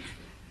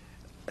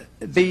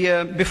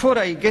 before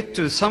I get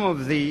to some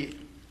of the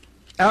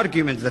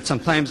arguments that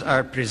sometimes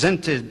are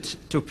presented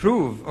to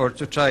prove or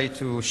to try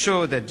to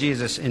show that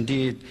Jesus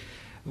indeed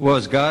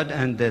was God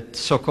and that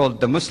so-called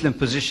the Muslim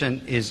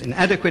position is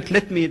inadequate,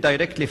 let me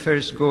directly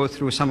first go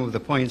through some of the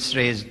points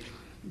raised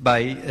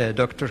by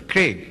Dr.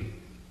 Craig.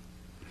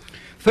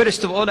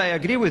 First of all, I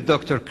agree with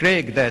Dr.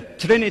 Craig that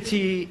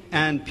Trinity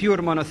and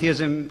pure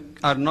monotheism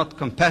are not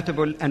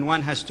compatible, and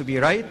one has to be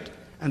right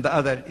and the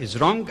other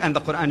is wrong, and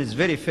the Quran is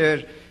very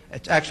fair.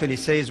 It actually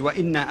says,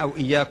 وَإِنَّا أَوْ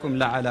إِيَّاكُمْ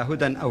لَعَلَى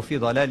هُدًى أَوْ فِي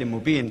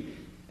ضَلَالٍ مُبِينٍ.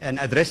 And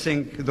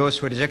addressing those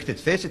who rejected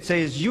faith, it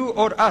says, you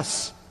or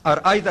us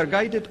are either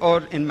guided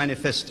or in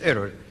manifest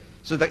error.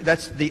 So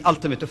that's the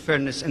ultimate of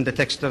fairness in the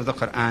text of the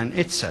Quran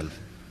itself.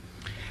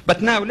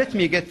 But now let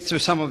me get to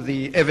some of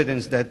the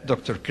evidence that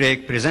Dr.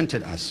 Craig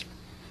presented us.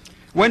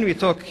 When he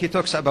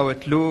talks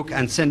about Luke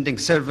and sending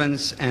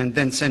servants and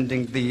then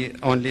sending the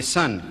only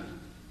Son.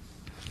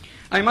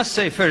 I must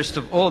say, first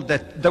of all,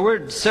 that the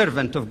word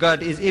servant of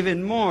God is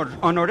even more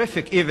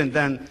honorific even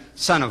than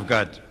Son of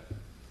God.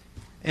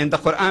 In the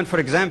Quran, for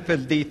example,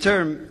 the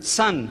term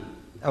son,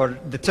 or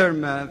the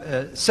term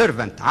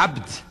servant,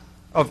 abd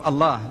of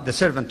Allah, the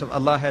servant of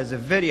Allah, has a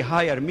very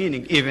higher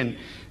meaning even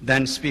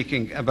than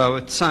speaking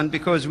about son,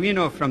 because we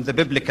know from the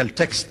biblical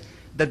text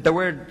that the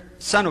word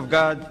Son of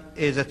God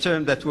is a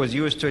term that was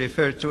used to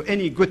refer to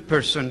any good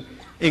person,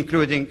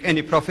 including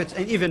any prophets,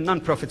 and even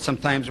non-prophets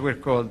sometimes were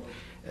called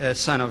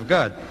Son of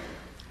God.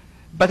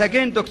 But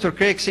again, Dr.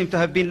 Craig seemed to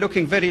have been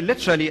looking very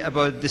literally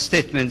about the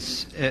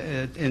statements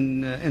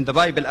in the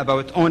Bible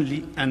about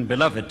only and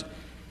beloved.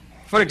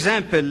 For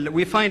example,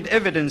 we find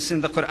evidence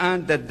in the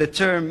Quran that the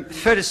term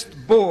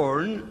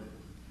firstborn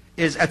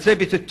is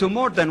attributed to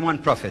more than one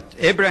prophet,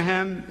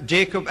 Abraham,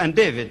 Jacob, and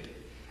David.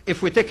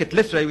 If we take it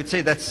literally, we'd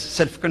say that's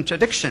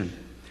self-contradiction.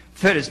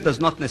 First does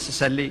not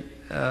necessarily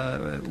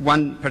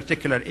one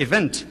particular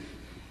event.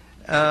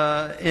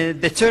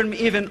 The term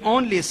even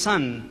only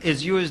son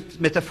is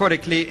used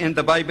metaphorically in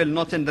the Bible,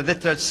 not in the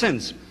literal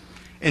sense.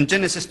 In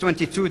Genesis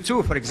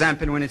 22:2, for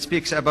example, when it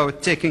speaks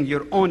about taking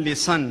your only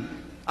son,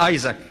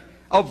 Isaac,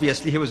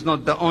 obviously he was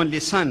not the only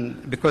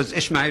son because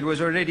Ishmael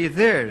was already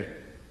there.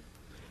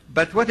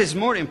 But what is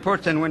more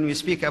important when we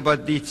speak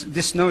about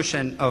this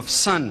notion of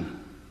son,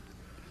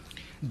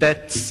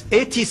 that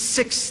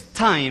 86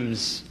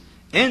 times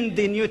in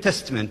the New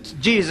Testament,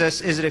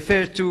 Jesus is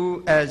referred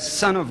to as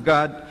Son of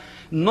God.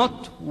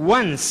 Not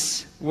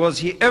once was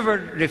he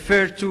ever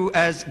referred to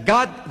as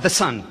God the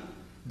Son.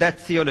 That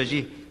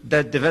theology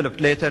that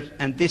developed later,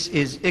 and this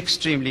is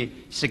extremely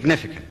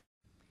significant.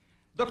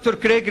 Dr.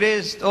 Craig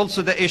raised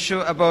also the issue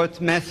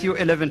about Matthew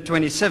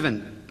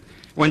 11:27,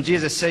 when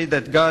Jesus said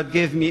that God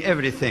gave me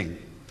everything.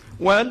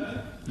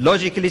 Well,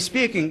 logically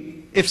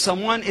speaking, if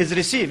someone is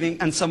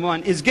receiving and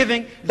someone is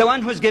giving, the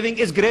one who's giving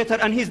is greater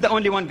and he's the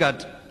only one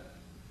God.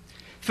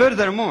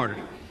 Furthermore,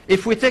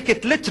 if we take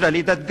it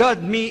literally that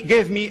God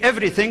gave me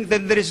everything,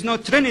 then there is no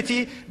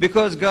Trinity,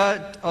 because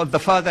God, or the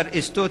Father,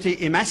 is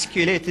totally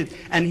emasculated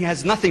and he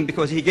has nothing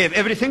because he gave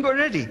everything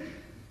already.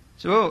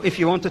 So if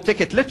you want to take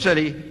it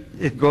literally,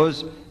 it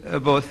goes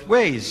both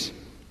ways.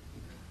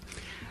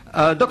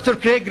 Dr.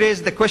 Craig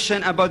raised the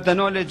question about the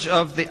knowledge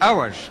of the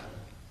hour.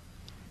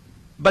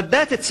 But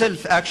that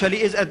itself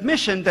actually is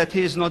admission that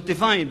he is not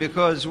divine,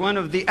 because one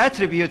of the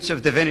attributes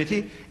of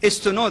divinity is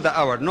to know the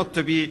hour, not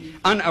to be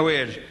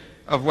unaware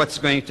of what's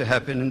going to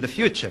happen in the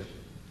future.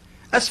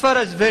 As far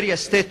as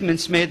various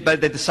statements made by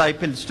the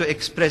disciples to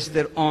express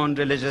their own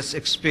religious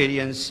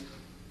experience,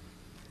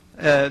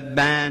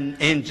 man,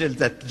 angels,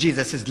 that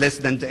Jesus is less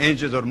than the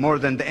angels or more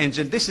than the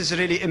angel, this is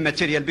really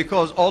immaterial,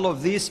 because all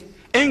of these,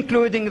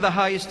 including the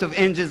highest of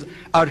angels,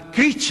 are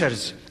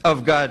creatures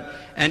of God.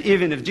 And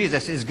even if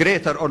Jesus is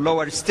greater or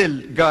lower, still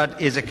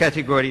God is a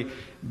category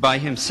by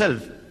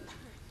himself.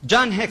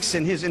 John Hicks,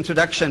 in his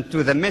introduction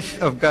to the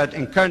myth of God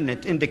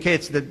incarnate,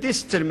 indicates that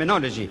this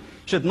terminology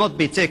should not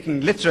be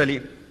taken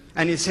literally.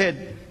 And he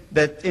said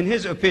that, in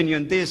his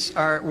opinion, these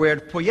were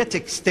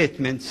poetic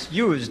statements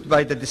used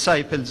by the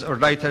disciples or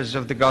writers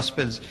of the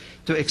Gospels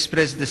to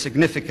express the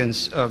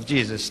significance of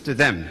Jesus to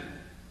them.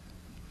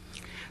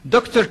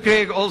 Dr.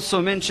 Craig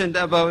also mentioned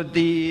about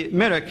the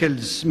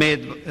miracles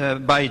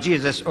made by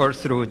Jesus or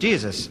through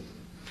Jesus.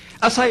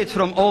 Aside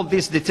from all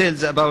these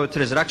details about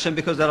resurrection,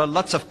 because there are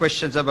lots of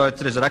questions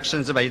about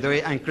resurrections, by the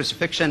way, and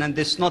crucifixion, and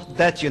it's not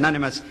that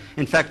unanimous.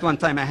 In fact, one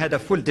time I had a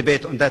full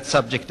debate on that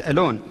subject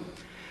alone.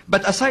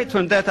 But aside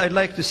from that, I'd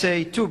like to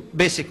say two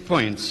basic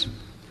points.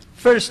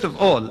 First of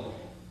all,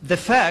 the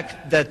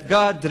fact that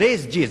God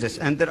raised Jesus,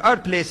 and there are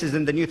places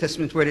in the New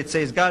Testament where it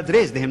says God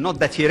raised him, not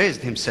that he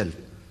raised himself,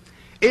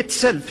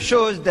 itself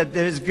shows that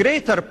there is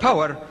greater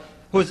power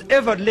who's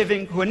ever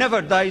living, who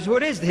never dies, who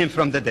raised him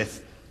from the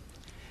death.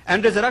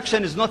 And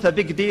resurrection is not a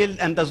big deal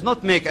and does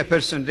not make a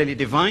person really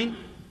divine.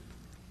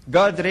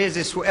 God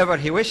raises whoever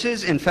he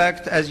wishes. In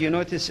fact, as you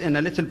notice in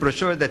a little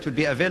brochure that will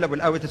be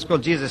available out, it's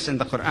called Jesus in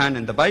the Quran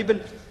and the Bible.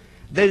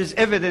 There is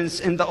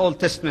evidence in the Old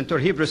Testament or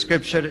Hebrew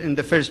scripture in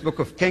the first book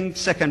of Kings,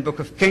 second book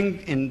of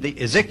Kings, in the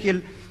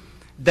Ezekiel,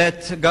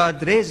 that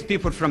God raised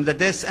people from the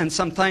dead, and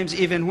sometimes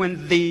even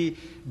when the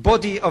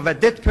body of a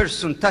dead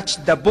person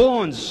touched the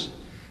bones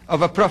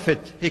of a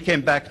prophet, he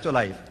came back to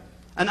life.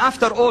 And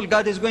after all,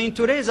 God is going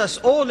to raise us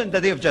all in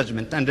the day of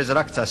judgment and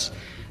resurrect us.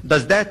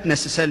 Does that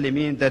necessarily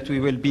mean that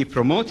we will be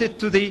promoted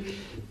to the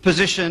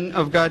position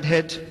of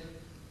Godhead?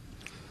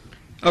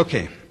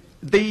 Okay.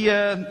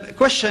 The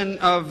question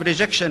of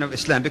rejection of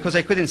Islam, because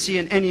I couldn't see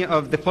in any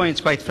of the points,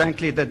 quite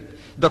frankly, that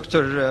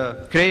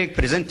Dr. Craig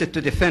presented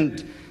to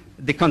defend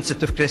the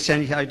concept of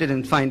Christianity, I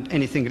didn't find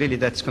anything really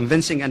that's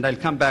convincing, and I'll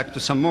come back to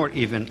some more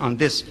even on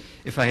this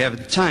if I have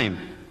the time.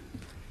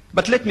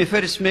 But let me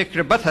first make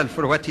rebuttal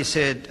for what he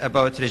said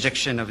about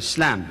rejection of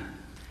Islam.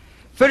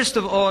 First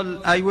of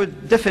all, I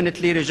would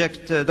definitely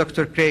reject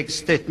Dr. Craig's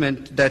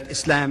statement that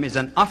Islam is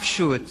an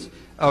offshoot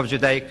of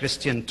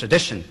Judeo-Christian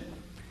tradition.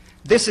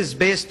 This is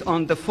based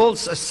on the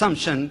false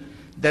assumption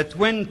that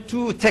when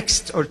two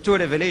texts or two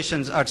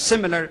revelations are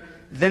similar,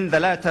 then the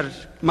latter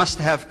must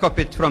have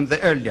copied from the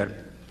earlier.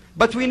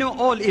 But we know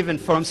all, even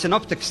from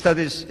synoptic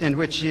studies, in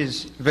which he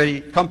is very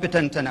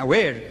competent and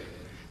aware,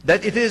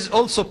 that it is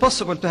also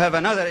possible to have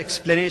another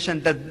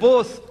explanation, that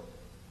both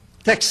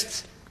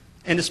texts,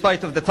 in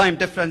spite of the time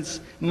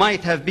difference,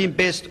 might have been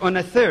based on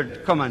a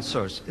third common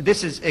source.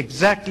 This is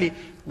exactly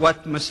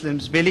what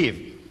Muslims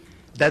believe,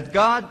 that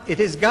it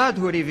is God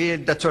who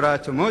revealed the Torah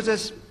to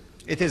Moses,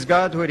 it is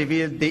God who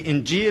revealed the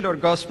Injil or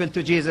Gospel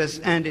to Jesus,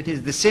 and it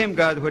is the same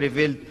God who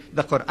revealed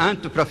the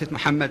Quran to Prophet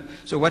Muhammad.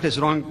 So what is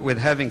wrong with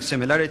having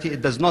similarity?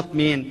 It does not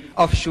mean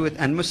offshoot,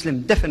 and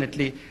Muslims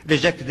definitely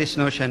reject this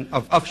notion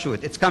of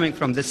offshoot. It's coming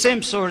from the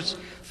same source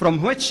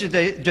from which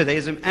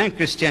Judaism and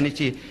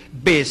Christianity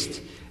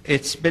based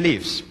its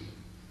beliefs.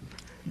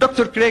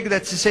 Dr. Craig,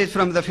 that says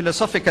from the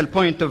philosophical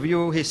point of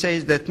view, he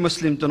says that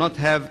Muslims do not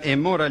have a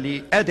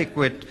morally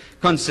adequate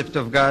concept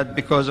of God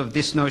because of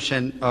this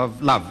notion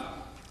of love.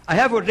 I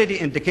have already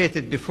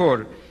indicated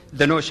before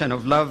the notion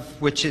of love,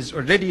 which is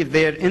already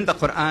there in the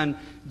Quran,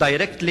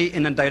 directly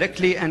and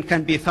indirectly, and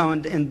can be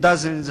found in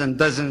dozens and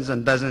dozens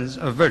and dozens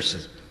of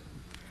verses.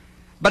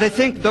 But I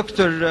think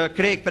Dr.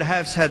 Craig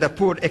perhaps had a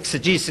poor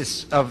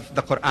exegesis of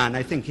the Quran.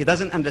 I think he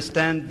doesn't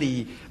understand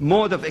the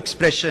mode of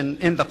expression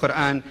in the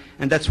Quran,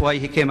 and that's why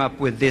he came up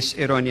with this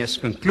erroneous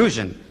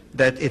conclusion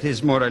that it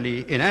is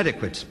morally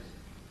inadequate.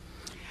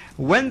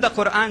 When the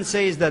Quran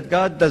says that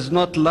God does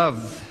not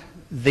love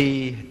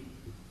the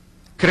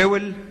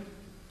cruel,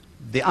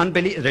 the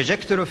unbeliever,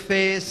 rejecter of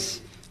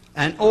faith,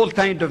 and all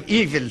kind of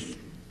evil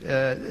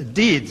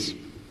deeds,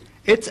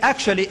 it's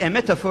actually a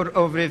metaphor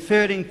of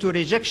referring to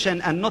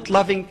rejection and not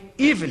loving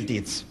evil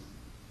deeds.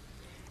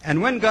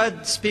 And when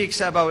God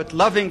speaks about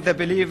loving the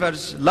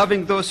believers,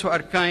 loving those who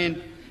are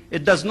kind,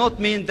 it does not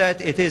mean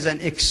that it is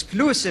an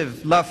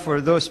exclusive love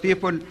for those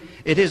people.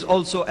 It is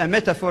also a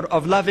metaphor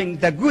of loving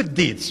the good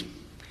deeds.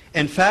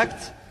 In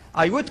fact,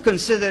 I would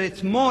consider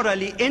it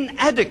morally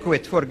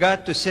inadequate for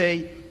God to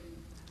say,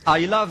 I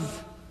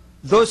love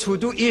those who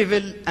do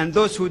evil and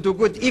those who do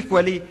good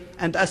equally,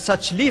 and as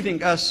such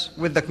leaving us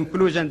with the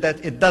conclusion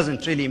that it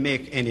doesn't really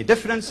make any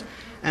difference,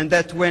 and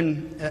that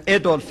when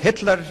Adolf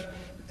Hitler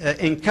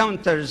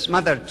encounters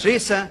Mother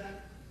Teresa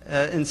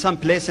in some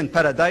place in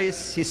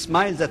paradise, he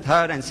smiles at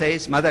her and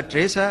says, Mother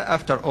Teresa,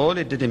 after all,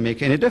 it didn't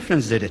make any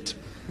difference, did it?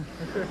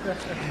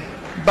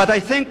 But I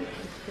think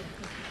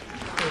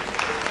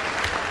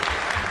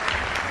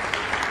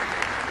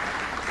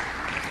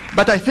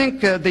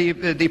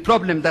the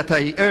problem that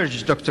I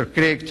urge Dr.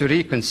 Craig to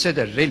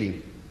reconsider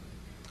really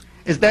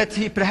is that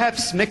he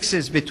perhaps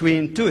mixes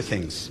between two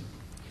things.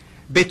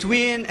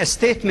 Between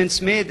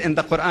statements made in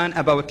the Quran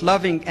about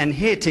loving and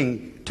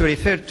hating to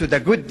refer to the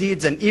good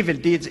deeds and evil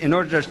deeds in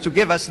order to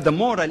give us the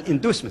moral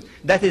inducement.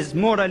 That is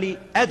morally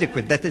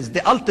adequate. That is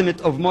the ultimate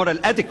of moral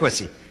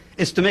adequacy,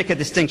 is to make a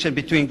distinction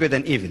between good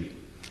and evil.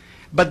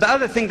 But the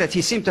other thing that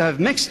he seemed to have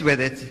mixed with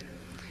it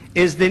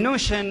is the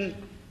notion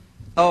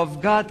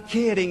of God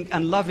caring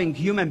and loving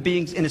human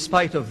beings in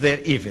spite of their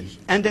evil.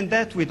 And in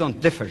that we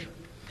don't differ.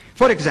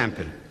 For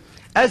example,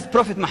 as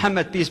Prophet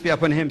Muhammad, peace be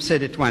upon him,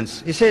 said it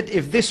once, he said,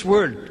 if this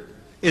world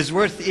is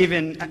worth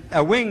even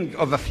a wing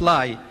of a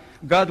fly,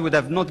 God would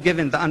have not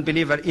given the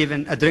unbeliever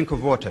even a drink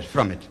of water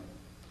from it.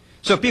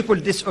 So people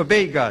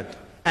disobey God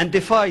and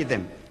defy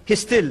them. He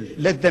still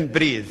let them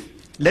breathe,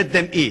 let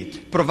them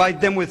eat,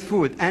 provide them with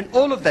food, and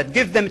all of that,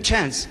 give them a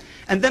chance.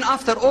 And then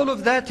after all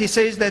of that, he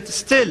says that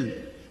still,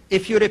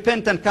 if you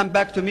repent and come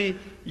back to me,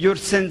 your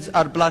sins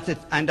are blotted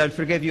and I'll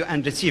forgive you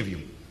and receive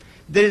you.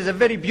 There is a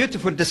very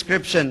beautiful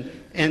description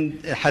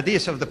in the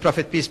hadith of the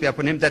Prophet, peace be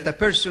upon him, that a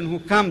person who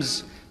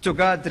comes to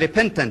God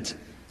repentant,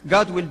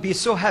 God will be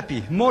so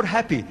happy, more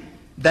happy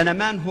than a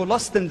man who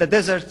lost in the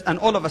desert and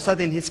all of a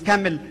sudden his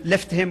camel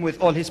left him with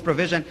all his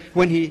provision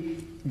when he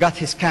got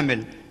his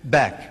camel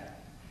back.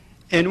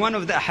 In one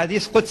of the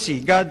hadith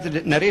Qudsi,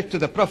 God narrated to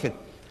the Prophet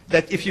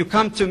that if you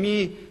come to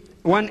me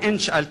 1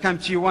 inch, I'll come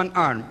to you 1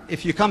 arm.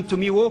 If you come to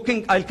me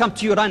walking, I'll come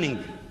to you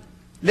running.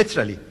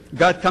 Literally,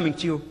 God coming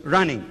to you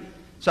running.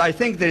 So I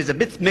think there is a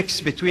bit mix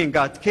between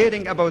God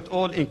caring about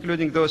all,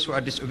 including those who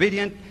are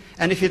disobedient,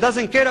 and if he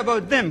doesn't care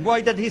about them,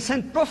 why did he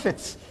send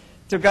prophets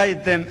to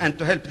guide them and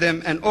to help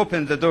them and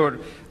open the door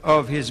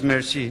of his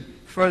mercy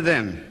for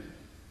them?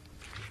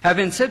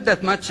 Having said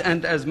that much,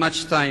 and as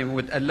much time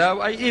would allow,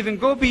 I even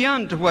go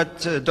beyond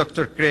what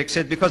Dr. Craig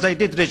said, because I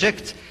did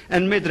reject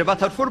and made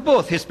rebuttal for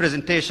both his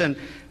presentation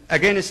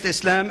against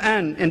Islam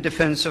and in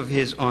defense of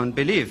his own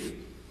belief.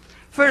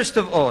 First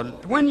of all,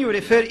 when you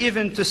refer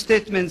even to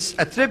statements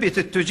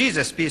attributed to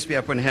Jesus, peace be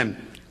upon him,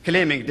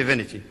 claiming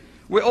divinity,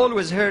 we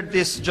always heard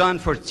this John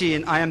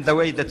 14, I am the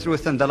way, the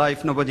truth, and the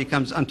life. Nobody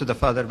comes unto the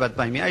Father but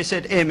by me. I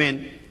said,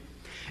 amen.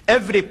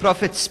 Every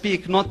prophet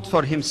speaks not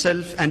for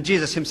himself, and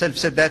Jesus himself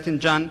said that in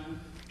John.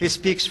 He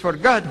speaks for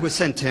God who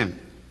sent him.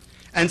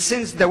 And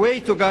since the way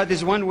to God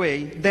is one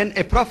way, then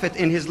a prophet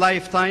in his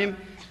lifetime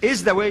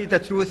is the way, the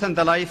truth, and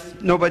the life.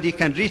 Nobody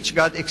can reach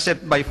God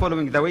except by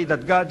following the way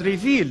that God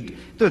revealed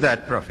to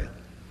that prophet.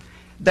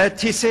 That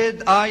he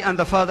said, I and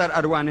the Father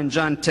are one in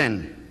John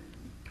 10.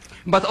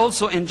 But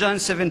also in John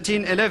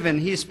 17:11,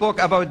 he spoke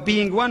about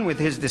being one with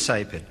his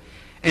disciple.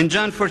 In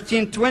John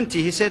 14:20,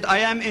 he said, I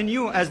am in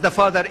you as the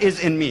Father is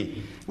in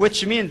me.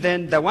 Which means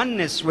then the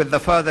oneness with the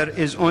Father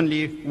is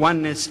only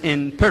oneness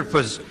in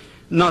purpose,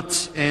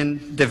 not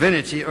in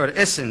divinity or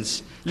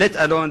essence, let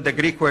alone the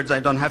Greek words.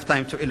 I don't have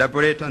time to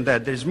elaborate on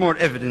that. There's more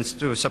evidence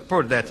to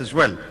support that as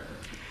well.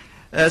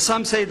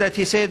 Some say that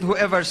he said,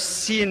 whoever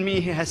seen me,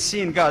 he has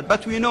seen God.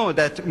 But we know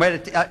that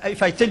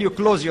if I tell you,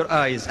 close your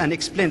eyes and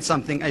explain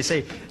something, I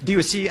say, do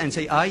you see? And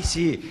say, I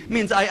see.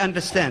 Means I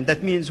understand.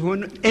 That means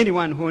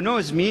anyone who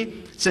knows me,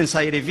 since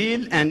I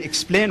reveal and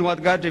explain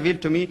what God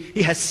revealed to me,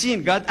 he has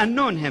seen God and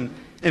known him,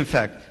 in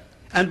fact.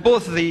 And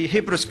both the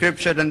Hebrew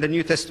Scripture and the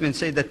New Testament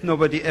say that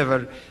nobody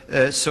ever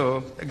saw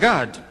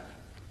God.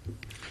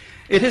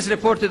 It is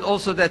reported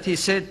also that he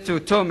said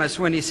to Thomas,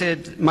 when he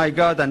said, my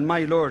God and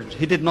my Lord,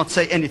 he did not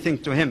say anything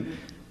to him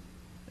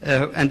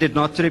and did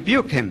not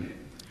rebuke him.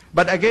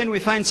 But again, we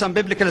find some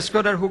biblical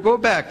scholars who go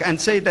back and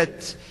say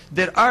that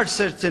there are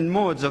certain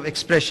modes of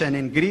expression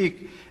in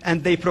Greek,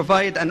 and they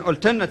provide an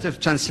alternative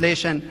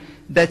translation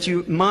that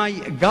you, my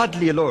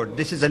godly Lord.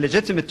 This is a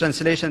legitimate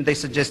translation. They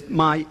suggest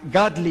my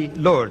godly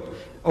Lord,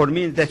 or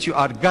mean that you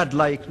are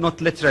godlike,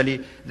 not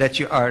literally that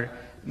you are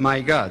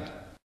my God.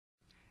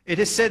 It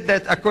is said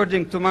that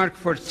according to Mark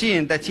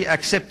 14, that he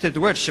accepted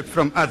worship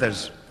from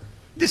others.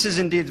 This is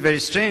indeed very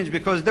strange,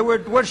 because the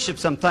word worship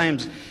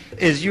sometimes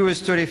is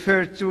used to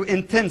refer to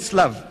intense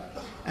love.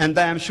 And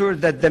I am sure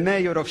that the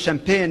mayor of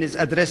Champaign is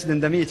addressed in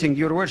the meeting,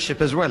 your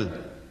worship as well.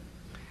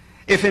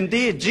 If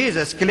indeed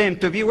Jesus claimed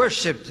to be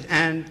worshipped,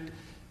 and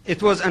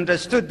it was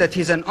understood that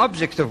he's an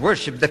object of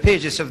worship, the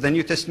pages of the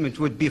New Testament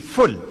would be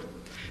full.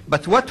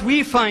 But what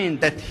we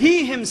find that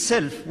he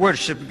himself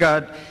worshipped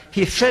God,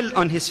 he fell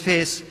on his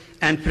face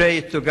and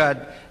prayed to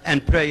God,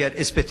 and prayer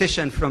is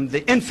petition from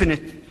the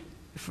infinite,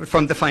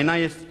 from the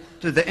finite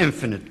to the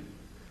infinite.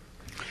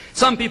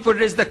 Some people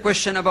raise the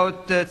question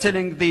about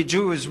telling the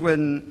Jews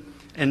when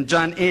in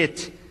John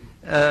 8,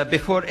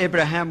 before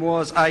Abraham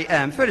was, I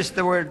am. First,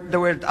 the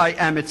word I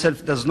am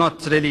itself does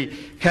not really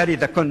carry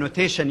the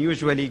connotation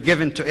usually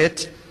given to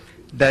it,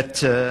 that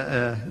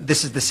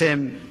this is the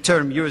same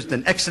term used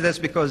in Exodus,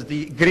 because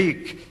the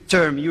Greek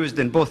term used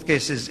in both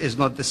cases is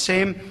not the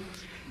same.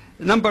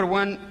 Number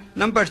one.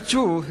 Number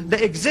two,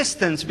 the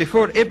existence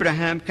before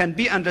Abraham can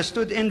be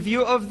understood in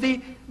view of the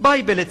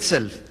Bible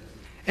itself.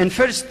 In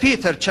 1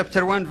 Peter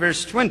chapter 1,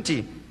 verse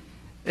 20,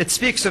 it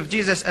speaks of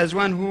Jesus as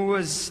one who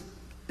was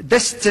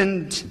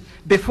destined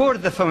before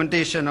the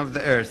foundation of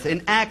the earth.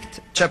 In Acts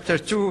chapter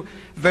 2,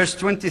 verse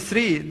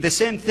 23, the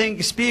same thing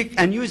speaks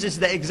and uses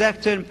the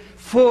exact term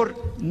for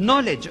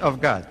knowledge of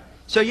God.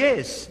 So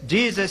yes,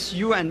 Jesus,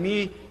 you and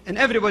me, and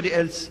everybody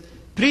else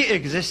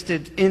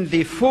pre-existed in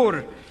the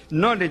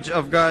foreknowledge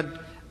of God,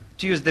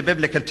 to use the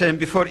biblical term,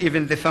 before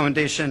even the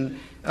foundation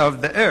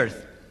of the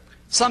earth.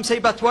 Some say,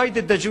 but why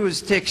did the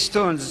Jews take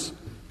stones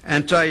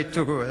and try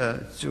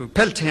to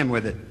pelt him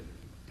with it?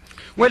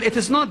 Well, it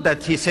is not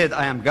that he said,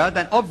 I am God,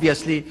 and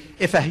obviously,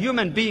 if a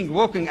human being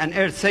walking on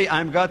earth say, I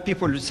am God,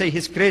 people would say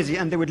he's crazy,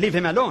 and they would leave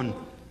him alone.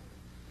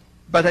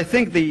 But I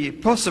think the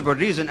possible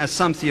reason, as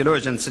some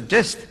theologians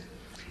suggest,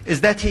 is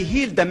that he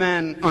healed the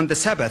man on the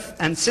Sabbath,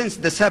 and since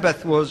the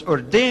Sabbath was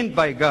ordained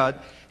by God,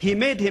 he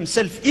made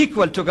himself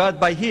equal to God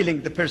by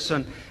healing the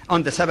person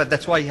on the Sabbath.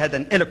 That's why he had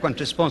an eloquent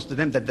response to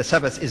them, that the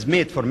Sabbath is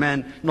made for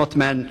man, not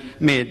man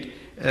made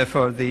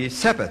for the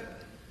Sabbath.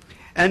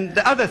 And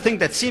the other thing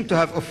that seemed to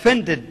have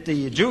offended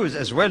the Jews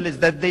as well is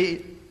that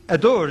they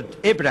adored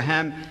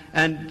Abraham,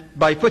 and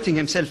by putting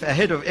himself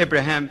ahead of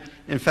Abraham,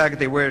 in fact,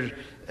 they were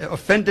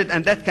offended,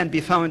 and that can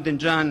be found in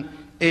John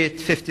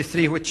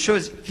 8:53, which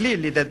shows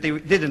clearly that they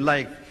didn't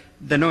like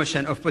the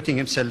notion of putting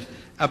himself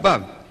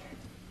above.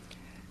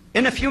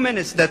 In a few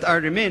minutes that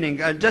are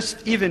remaining, I'll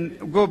just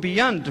even go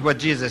beyond what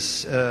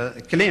Jesus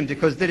claimed,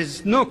 because there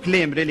is no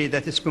claim really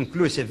that is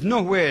conclusive.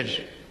 Nowhere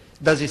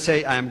does he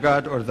say, I am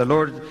God or the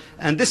Lord.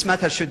 And this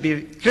matter should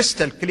be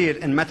crystal clear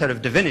in matter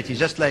of divinity,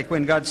 just like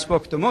when God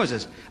spoke to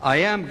Moses. I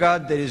am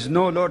God, there is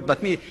no Lord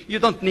but me. You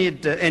don't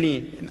need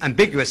any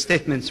ambiguous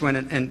statements when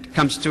it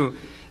comes to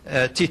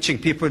teaching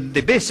people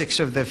the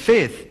basics of their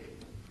faith.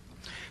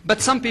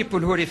 But some people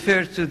who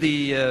refer to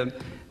the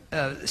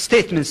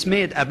statements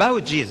made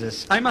about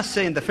Jesus, I must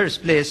say in the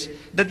first place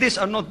that these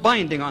are not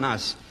binding on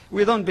us.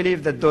 We don't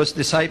believe that those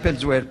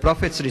disciples were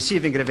prophets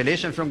receiving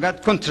revelation from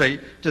God, contrary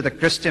to the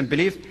Christian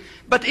belief.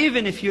 But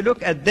even if you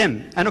look at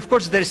them, and of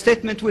course their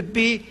statement would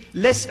be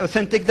less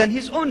authentic than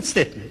his own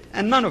statement,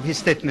 and none of his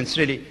statements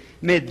really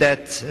made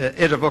that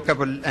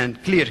irrevocable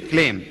and clear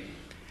claim.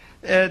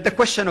 The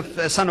question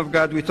of Son of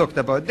God we talked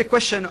about. The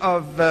question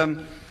of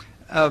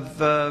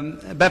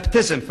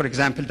baptism, for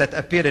example, that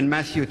appear in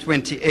Matthew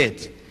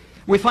 28.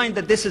 We find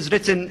that this is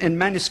written in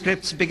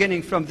manuscripts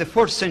beginning from the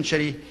 4th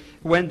century,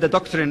 when the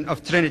doctrine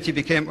of Trinity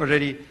became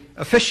already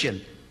official.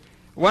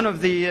 One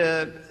of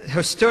the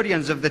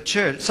historians of the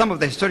church, some of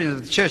the historians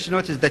of the church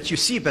noticed that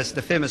Eusebius,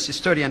 the famous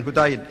historian who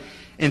died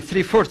in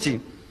 340,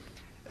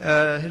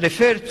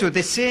 referred to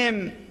the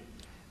same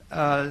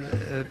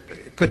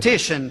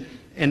quotation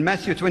in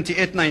Matthew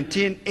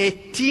 28:19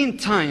 18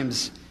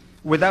 times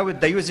without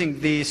the using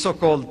the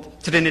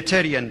so-called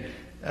Trinitarian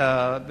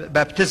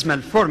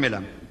baptismal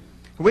formula,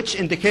 which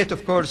indicate,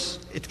 of course,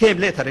 it came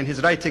later in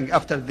his writing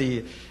after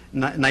the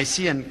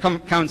Nicene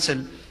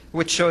Council,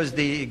 which shows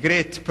the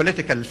great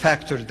political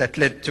factor that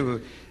led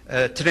to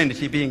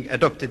Trinity being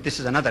adopted. This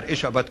is another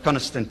issue about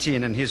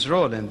Constantine and his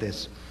role in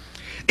this.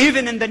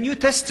 Even in the New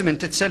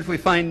Testament itself, we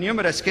find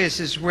numerous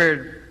cases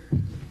where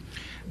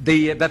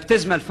the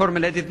baptismal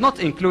formula did not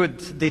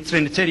include the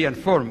Trinitarian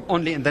form,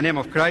 only in the name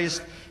of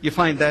Christ. You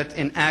find that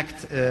in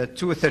Act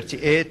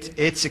 2:38,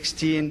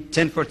 8:16,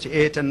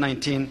 10:48, and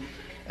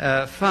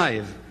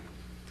 19:5.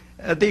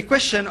 The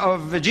question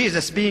of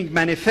Jesus being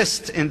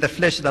manifest in the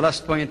flesh, the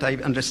last point I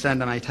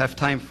understand I might have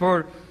time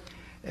for,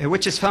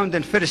 which is found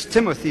in 1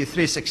 Timothy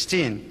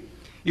 3:16.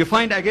 You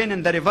find again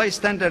in the Revised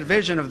Standard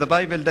Version of the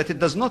Bible that it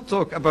does not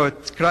talk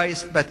about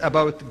Christ, but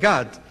about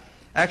God.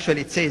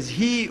 Actually, it says,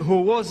 he who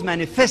was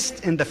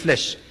manifest in the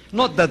flesh,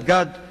 not that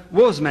God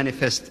was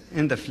manifest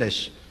in the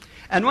flesh.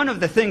 And one of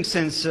the things,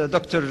 since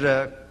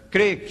Dr.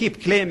 Craig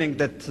keep claiming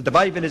that the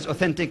Bible is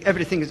authentic,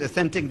 everything is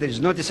authentic, there is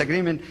no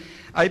disagreement,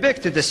 I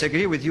beg to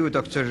disagree with you,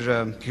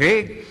 Dr.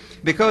 Craig,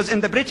 because in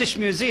the British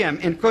Museum,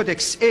 in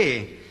Codex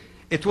A,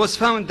 it was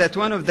found that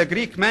one of the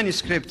Greek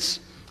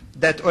manuscripts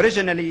that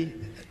originally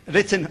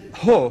written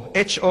ho,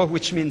 H-O,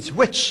 which means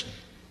witch,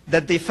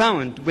 that they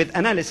found with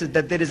analysis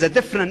that there is a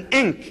different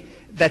ink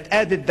that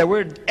added the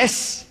word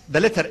S, the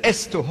letter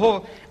S to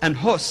ho, and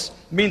hos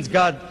means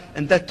God,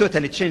 and that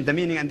totally changed the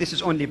meaning. And this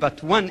is only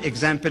but one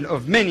example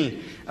of many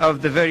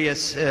of the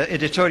various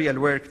editorial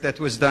work that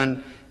was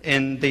done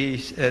in the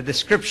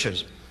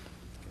scriptures.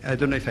 I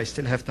don't know if I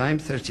still have time,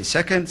 30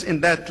 seconds.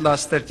 In that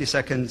last 30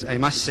 seconds, I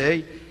must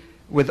say,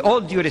 with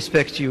all due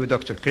respect to you,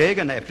 Dr. Craig,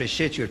 and I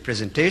appreciate your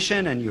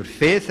presentation and your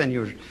faith and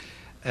your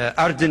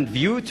ardent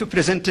view to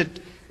present it,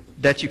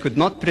 that you could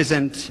not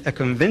present a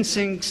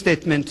convincing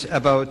statement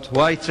about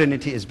why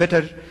Trinity is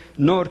better,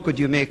 nor could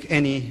you make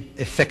any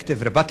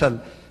effective rebuttal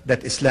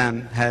that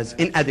Islam has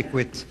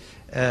inadequate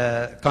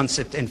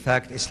concept. In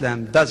fact,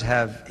 Islam does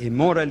have a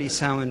morally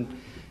sound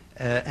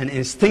and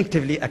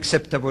instinctively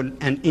acceptable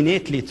and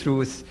innately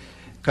truth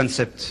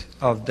concept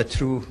of the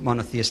true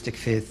monotheistic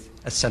faith.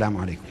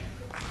 Assalamu alaikum.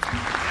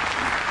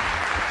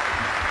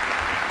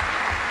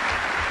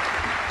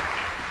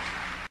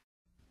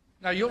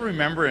 Now, you'll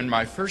remember in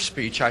my first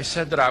speech, I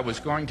said that I was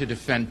going to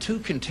defend two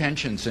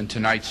contentions in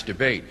tonight's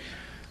debate.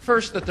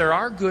 First, that there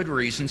are good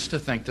reasons to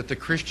think that the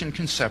Christian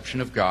conception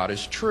of God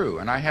is true,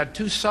 and I had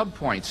two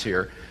subpoints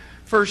here.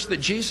 First, that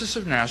Jesus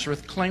of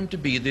Nazareth claimed to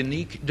be the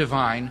unique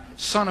divine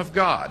Son of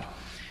God.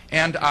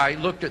 And I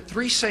looked at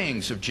three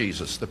sayings of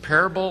Jesus, the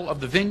parable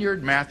of the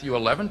vineyard, Matthew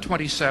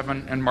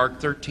 11:27, and Mark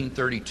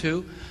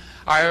 13:32.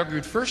 I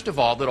argued, first of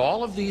all, that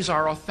all of these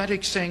are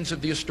authentic sayings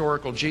of the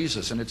historical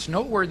Jesus, and it's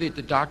noteworthy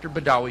that Dr.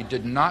 Badawi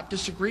did not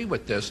disagree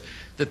with this,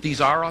 that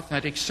these are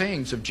authentic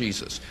sayings of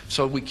Jesus.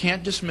 So we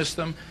can't dismiss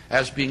them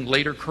as being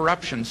later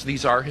corruptions.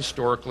 These are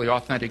historically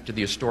authentic to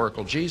the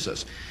historical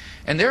Jesus.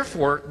 And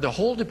therefore, the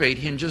whole debate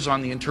hinges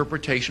on the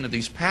interpretation of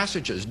these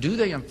passages. Do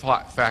they in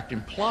fact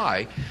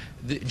imply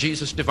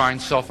Jesus' divine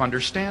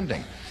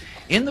self-understanding?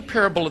 In the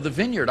parable of the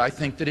vineyard, I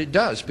think that it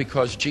does,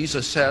 because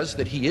Jesus says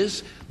that he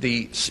is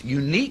the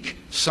unique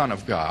Son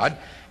of God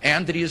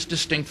and that he is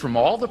distinct from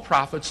all the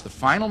prophets, the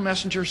final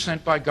messenger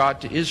sent by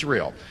God to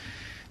Israel.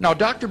 Now,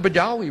 Dr.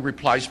 Badawi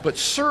replies, but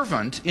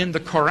servant in the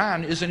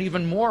Quran is an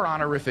even more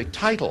honorific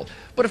title.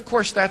 But of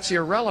course, that's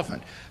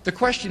irrelevant. The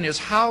question is,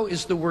 how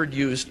is the word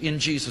used in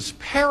Jesus'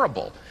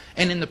 parable?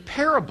 And in the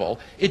parable,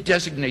 it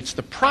designates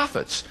the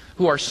prophets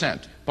who are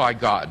sent by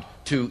God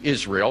to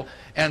Israel,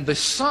 and the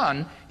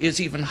Son is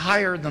even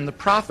higher than the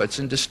prophets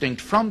and distinct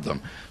from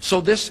them.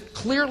 So this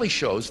clearly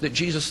shows that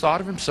Jesus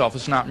thought of himself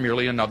as not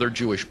merely another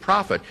Jewish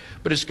prophet,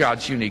 but as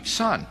God's unique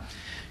Son.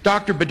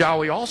 Dr.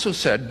 Badawi also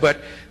said,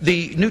 but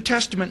the New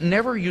Testament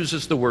never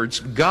uses the words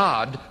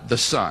God the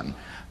Son.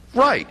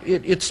 Right,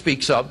 it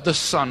speaks of the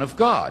Son of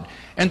God.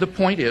 And the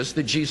point is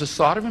that Jesus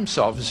thought of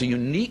himself as a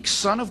unique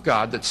Son of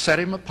God that set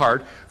him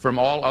apart from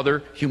all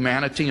other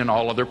humanity and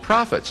all other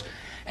prophets.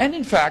 And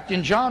in fact,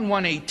 in John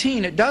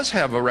 1:18, it does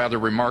have a rather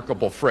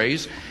remarkable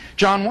phrase.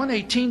 John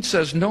 1:18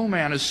 says, no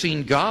man has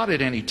seen God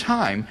at any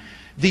time.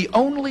 The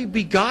only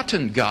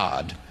begotten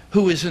God,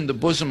 who is in the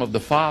bosom of the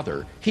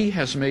Father, he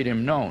has made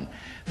him known.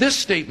 This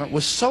statement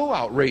was so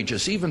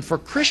outrageous, even for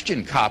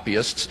Christian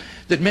copyists,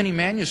 that many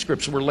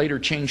manuscripts were later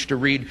changed to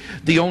read,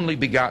 the only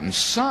begotten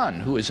Son,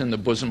 who is in the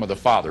bosom of the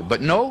Father.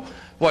 But no,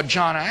 what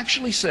John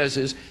actually says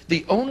is,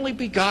 the only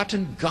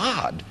begotten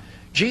God,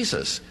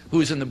 Jesus,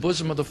 who is in the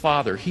bosom of the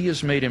Father, he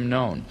has made him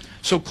known.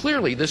 So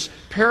clearly, this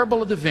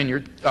parable of the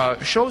vineyard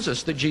shows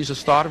us that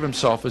Jesus thought of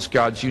himself as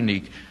God's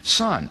unique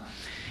Son.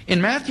 In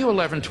Matthew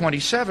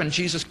 11:27,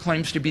 Jesus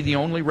claims to be the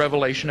only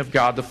revelation of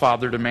God the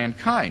Father to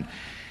mankind.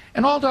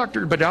 And all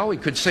Dr.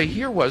 Badawi could say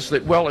here was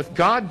that, well, if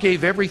God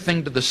gave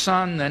everything to the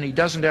Son, then he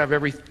doesn't have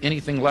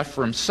anything left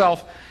for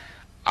himself.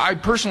 I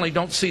personally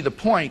don't see the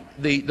point.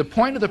 The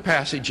point of the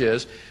passage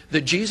is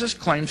that Jesus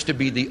claims to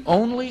be the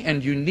only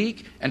and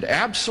unique and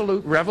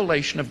absolute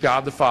revelation of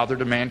God the Father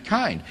to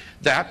mankind.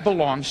 That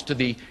belongs to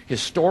the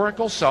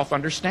historical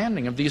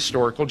self-understanding of the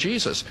historical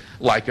Jesus,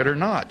 like it or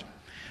not.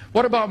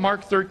 What about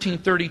Mark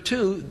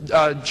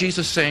 13:32,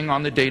 Jesus saying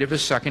on the date of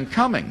his second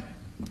coming?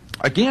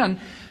 Again,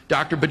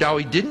 Dr.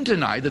 Badawi didn't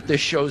deny that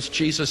this shows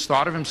Jesus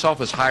thought of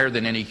himself as higher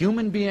than any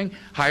human being,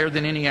 higher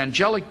than any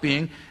angelic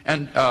being,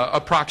 and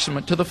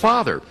approximate to the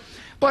Father.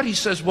 But he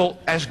says, well,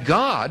 as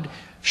God,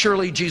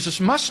 surely Jesus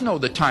must know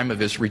the time of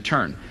his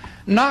return.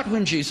 Not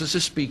when Jesus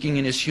is speaking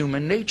in his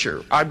human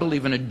nature. I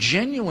believe in a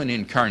genuine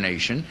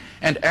incarnation,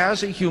 and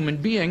as a human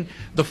being,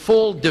 the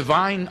full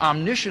divine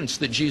omniscience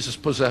that Jesus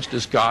possessed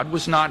as God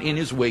was not in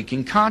his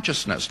waking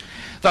consciousness.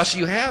 Thus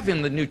you have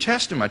in the New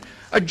Testament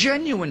a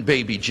genuine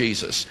baby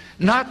Jesus,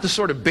 not the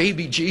sort of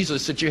baby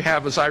Jesus that you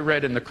have, as I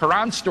read in the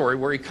Quran story,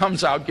 where he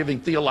comes out giving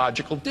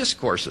theological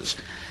discourses.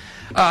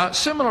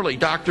 Similarly,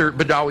 Dr.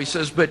 Badawi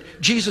says, but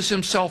Jesus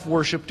himself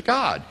worshipped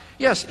God.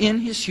 Yes, in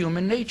his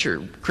human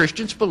nature.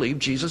 Christians believe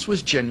Jesus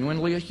was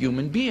genuinely a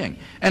human being,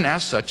 and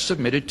as such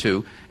submitted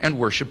to and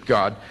worshipped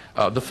God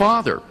the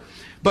Father.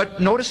 But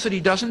notice that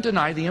he doesn't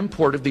deny the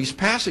import of these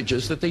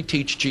passages, that they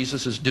teach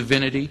Jesus'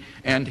 divinity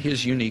and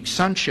his unique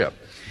sonship.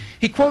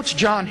 He quotes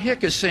John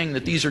Hick as saying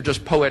that these are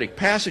just poetic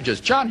passages.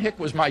 John Hick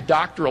was my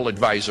doctoral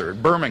advisor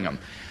at Birmingham.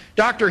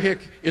 Dr.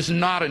 Hick is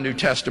not a New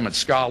Testament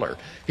scholar.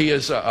 He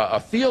is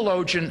a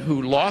theologian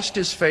who lost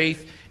his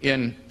faith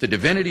in the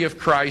divinity of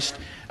Christ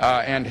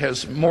and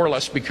has more or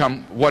less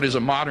become what is a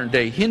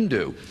modern-day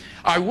Hindu.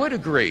 I would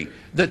agree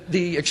that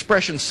the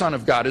expression Son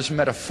of God is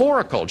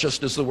metaphorical,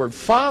 just as the word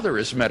Father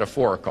is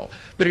metaphorical.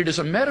 But it is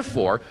a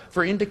metaphor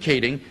for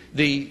indicating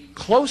the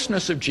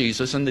closeness of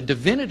Jesus and the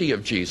divinity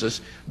of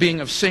Jesus being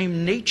of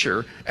same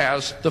nature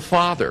as the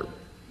Father.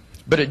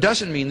 But it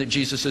doesn't mean that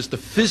Jesus is the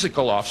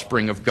physical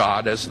offspring of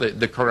God, as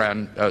the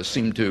Quran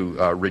seemed to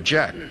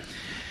reject.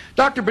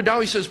 Dr.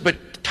 Badawi says, but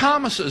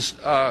Thomas's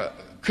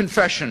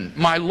confession,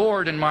 my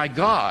Lord and my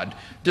God,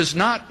 does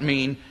not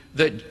mean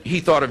that he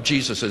thought of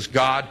Jesus as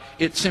God.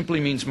 It simply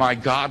means my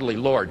godly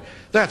Lord.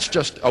 That's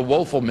just a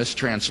woeful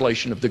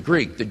mistranslation of the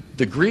Greek.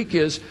 The Greek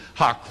is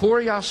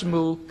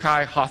hakuriasmu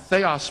kai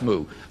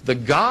hatheasmu, the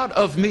God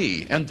of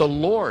me and the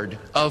Lord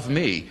of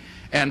me.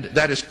 And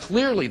that is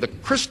clearly the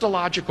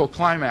Christological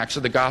climax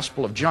of the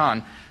Gospel of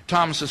John,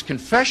 Thomas's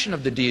confession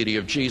of the deity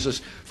of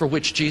Jesus, for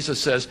which Jesus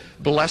says,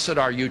 blessed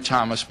are you,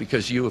 Thomas,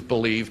 because you have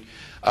believed,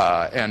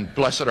 and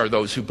blessed are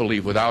those who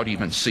believe without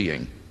even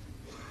seeing.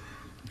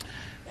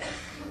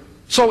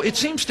 So it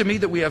seems to me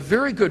that we have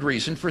very good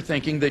reason for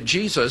thinking that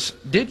Jesus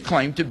did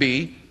claim to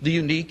be the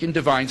unique and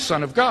divine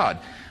Son of God.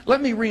 Let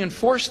me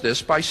reinforce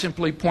this by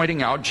simply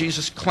pointing out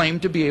Jesus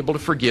claimed to be able to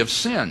forgive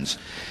sins.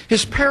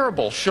 His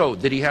parable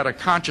showed that he had a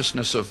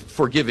consciousness of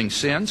forgiving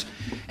sins,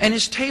 and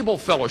his table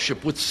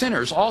fellowship with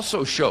sinners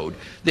also showed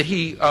that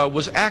he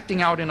was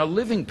acting out in a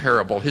living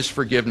parable his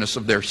forgiveness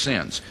of their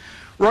sins.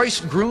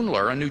 Royce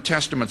Grunler, a New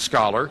Testament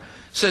scholar,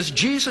 says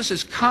Jesus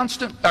is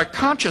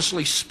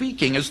consciously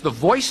speaking as the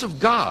voice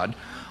of God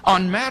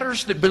on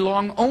matters that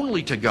belong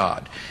only to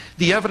God.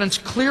 The evidence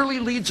clearly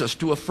leads us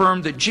to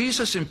affirm that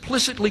Jesus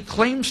implicitly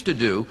claims to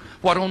do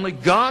what only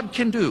God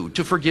can do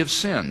to forgive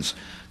sins.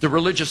 The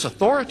religious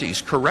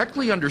authorities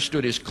correctly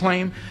understood his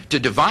claim to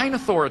divine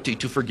authority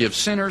to forgive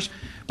sinners,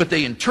 but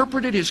they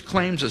interpreted his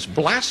claims as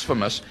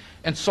blasphemous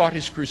and sought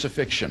his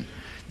crucifixion.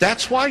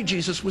 That's why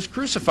Jesus was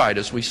crucified,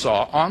 as we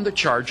saw, on the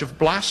charge of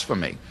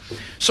blasphemy.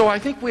 So I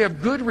think we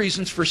have good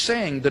reasons for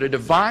saying that a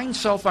divine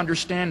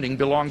self-understanding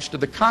belongs to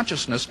the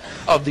consciousness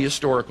of the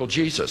historical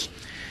Jesus.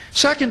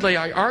 Secondly,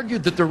 I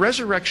argued that the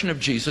resurrection of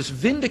Jesus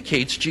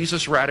vindicates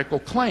Jesus' radical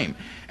claim.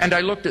 And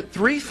I looked at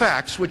three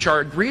facts which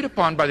are agreed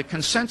upon by the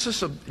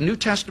consensus of New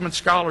Testament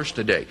scholars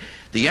today: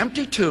 the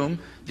empty tomb,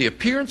 the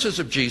appearances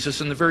of Jesus,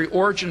 and the very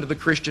origin of the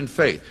Christian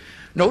faith.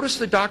 Notice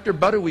that Dr.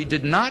 Badawi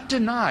did not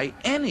deny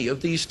any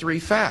of these three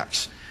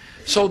facts,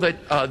 so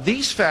that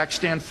these facts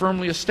stand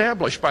firmly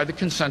established by the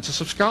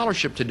consensus of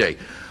scholarship today.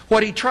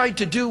 What he tried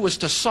to do was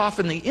to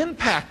soften the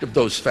impact of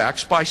those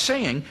facts by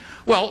saying,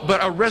 well,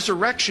 but a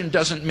resurrection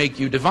doesn't make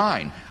you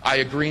divine. I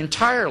agree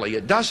entirely,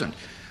 it doesn't.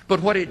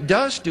 But what it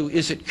does do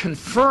is it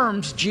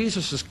confirms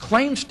Jesus'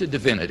 claims to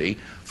divinity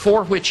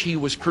for which he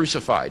was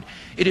crucified.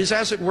 It is,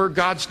 as it were,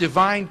 God's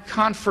divine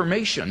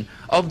confirmation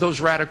of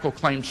those radical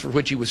claims for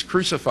which he was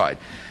crucified.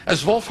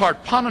 As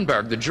Wolfhard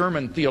Pannenberg, the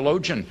German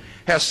theologian,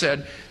 has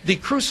said,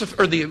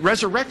 the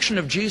resurrection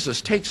of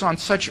Jesus takes on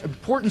such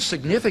important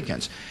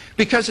significance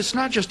because it's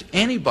not just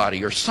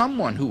anybody or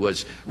someone who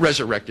was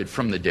resurrected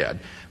from the dead,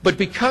 but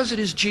because it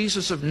is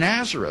Jesus of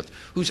Nazareth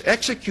whose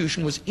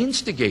execution was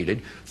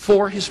instigated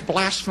for his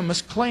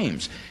blasphemous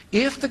claims.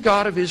 If the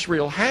God of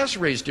Israel has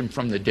raised him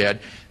from the dead,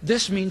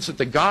 this means that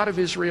the God of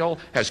Israel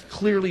has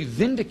clearly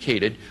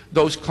vindicated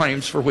those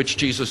claims for which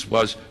Jesus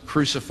was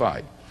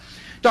crucified.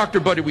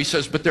 Dr. Badawi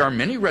says, but there are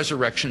many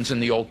resurrections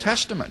in the Old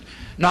Testament.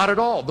 Not at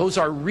all. Those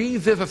are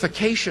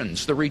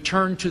revivifications, the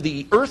return to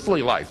the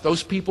earthly life.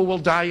 Those people will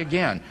die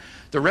again.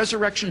 The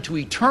resurrection to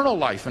eternal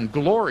life and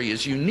glory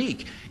is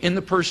unique in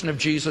the person of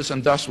Jesus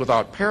and thus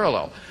without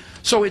parallel.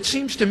 So it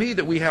seems to me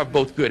that we have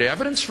both good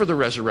evidence for the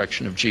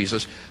resurrection of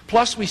Jesus,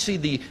 plus we see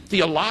the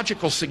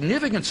theological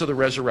significance of the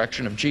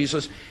resurrection of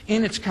Jesus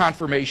in its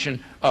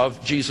confirmation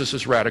of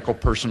Jesus' radical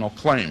personal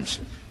claims.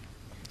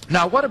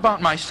 Now, what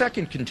about my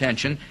second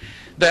contention,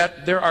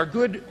 that there are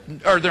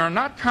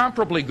not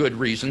comparably good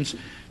reasons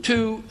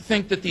to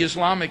think that the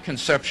Islamic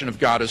conception of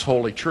God is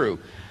wholly true?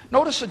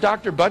 Notice that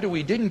Dr.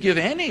 Badawi didn't give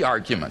any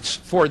arguments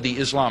for the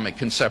Islamic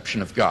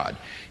conception of God.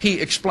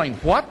 He explained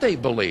what they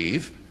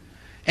believe,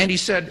 and he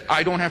said,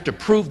 I don't have to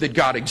prove that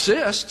God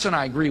exists, and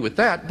I agree with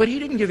that, but he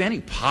didn't give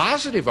any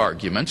positive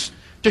arguments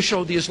to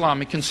show the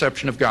Islamic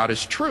conception of God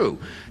is true.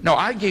 Now,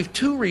 I gave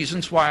two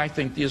reasons why I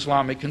think the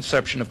Islamic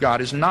conception of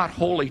God is not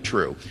wholly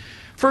true.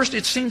 First,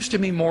 it seems to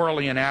me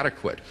morally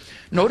inadequate.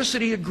 Notice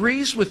that he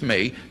agrees with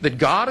me that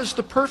God as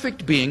the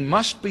perfect being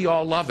must be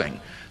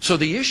all-loving. So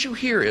the issue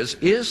here is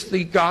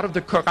the God of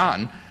the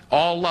Quran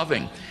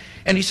all-loving?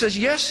 And he says,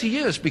 yes, he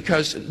is,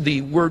 because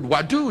the word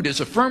wadud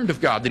is affirmed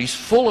of God, that he's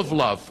full of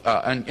love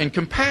and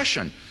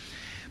compassion.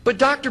 But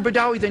Dr.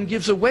 Badawi then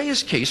gives away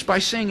his case by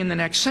saying in the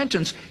next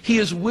sentence, he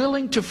is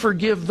willing to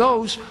forgive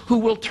those who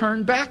will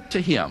turn back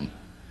to him.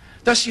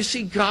 Thus, you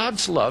see,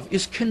 God's love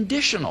is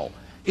conditional.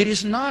 It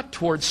is not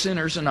towards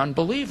sinners and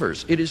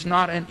unbelievers. It is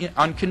not an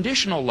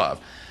unconditional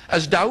love.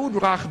 As Daoud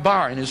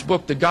Rahbar in his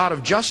book, The God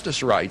of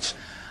Justice, writes,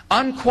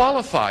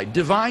 unqualified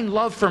divine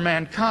love for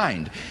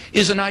mankind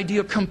is an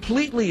idea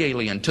completely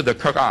alien to the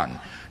Quran.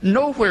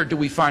 nowhere do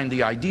we find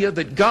the idea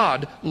that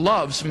God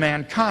loves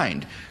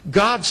mankind.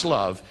 God's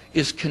love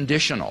is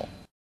conditional.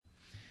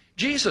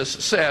 Jesus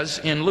says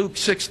in Luke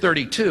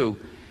 6:32,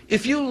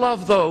 if you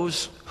love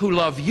those who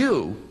love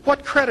you,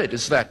 what credit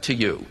is that to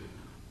you?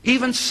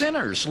 Even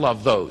sinners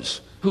love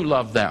those who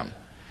love them.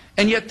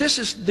 And yet this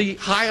is the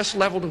highest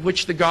level to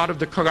which the God of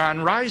the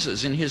Quran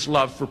rises in his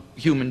love for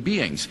human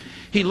beings.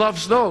 He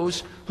loves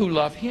those who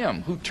love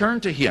him, who turn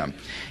to him.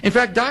 In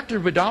fact, Dr.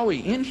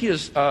 Badawi, in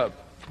his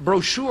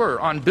brochure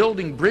on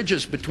building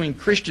bridges between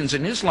Christians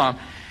and Islam,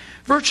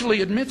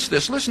 virtually admits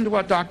this. Listen to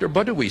what Dr.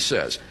 Badawi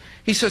says.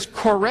 He says,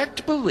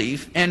 correct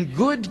belief and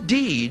good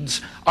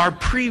deeds are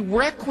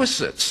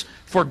prerequisites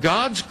for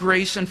God's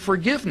grace and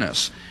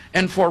forgiveness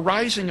and for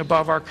rising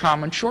above our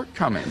common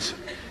shortcomings.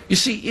 You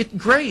see, it's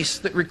grace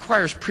that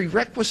requires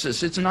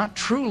prerequisites. It's not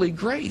truly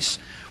grace.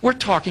 We're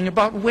talking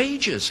about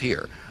wages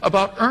here,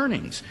 about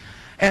earnings.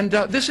 And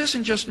this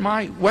isn't just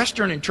my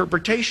Western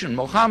interpretation.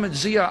 Muhammad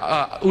Zia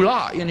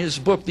Ullah, in his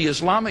book, The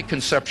Islamic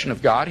Conception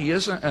of God, he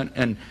is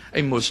a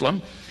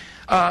Muslim,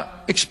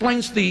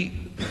 explains the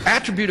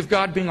attribute of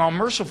God being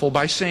all-merciful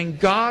by saying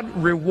God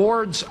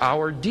rewards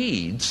our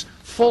deeds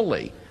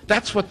fully.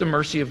 That's what the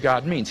mercy of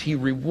God means. He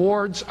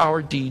rewards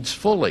our deeds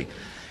fully.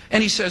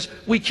 And he says,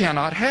 we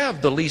cannot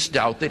have the least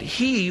doubt that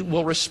he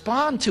will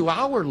respond to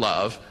our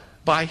love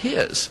by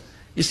his.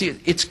 You see,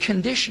 it's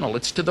conditional.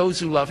 It's to those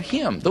who love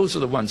him. Those are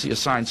the ones he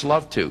assigns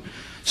love to.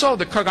 So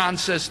the Quran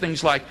says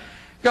things like,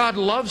 God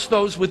loves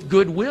those with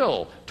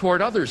goodwill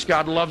toward others.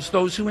 God loves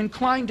those who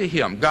incline to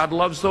him. God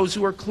loves those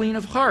who are clean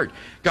of heart.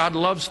 God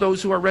loves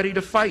those who are ready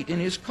to fight in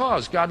his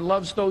cause. God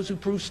loves those who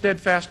prove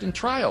steadfast in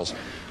trials.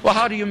 Well,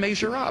 how do you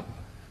measure up?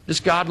 Does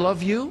God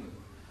love you?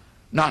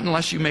 Not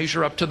unless you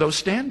measure up to those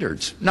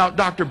standards. Now,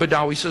 Dr.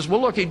 Badawi says,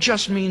 well, look, it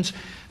just means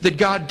that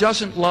God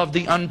doesn't love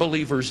the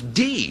unbeliever's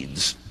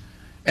deeds,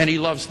 and he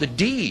loves the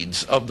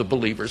deeds of the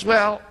believers.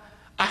 Well,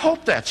 I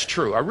hope that's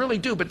true. I really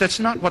do, but that's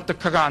not what the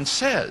Quran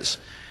says.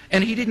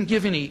 And he didn't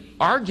give any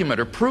argument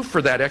or proof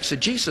for that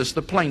exegesis.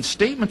 The plain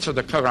statements of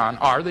the Quran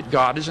are that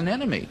God is an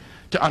enemy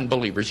to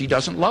unbelievers. He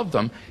doesn't love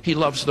them. He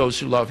loves those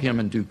who love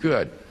him and do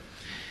good.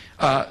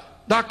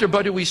 Dr.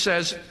 Badawi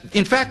says,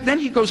 in fact, then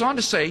he goes on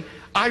to say,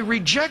 I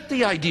reject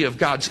the idea of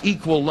God's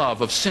equal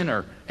love of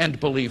sinner and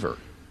believer.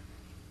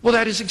 Well,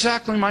 that is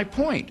exactly my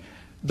point.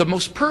 The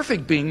most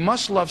perfect being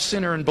must love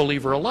sinner and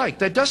believer alike.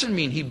 That doesn't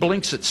mean he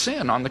blinks at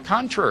sin. On the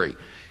contrary,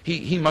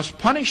 he must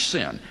punish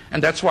sin,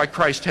 and that's why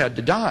Christ had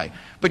to die.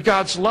 But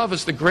God's love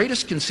as the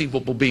greatest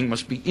conceivable being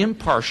must be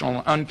impartial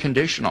and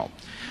unconditional.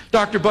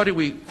 Dr.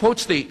 Badawi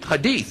quotes the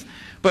Hadith,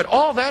 but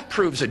all that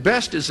proves at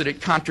best is that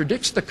it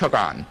contradicts the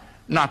Quran,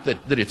 not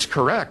that it's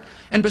correct.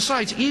 And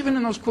besides, even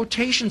in those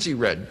quotations he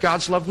read,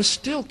 God's love was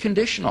still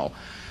conditional.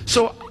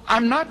 So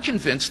I'm not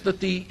convinced that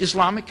the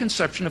Islamic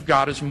conception of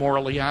God is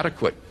morally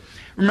adequate.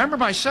 Remember,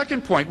 my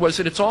second point was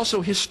that it's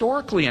also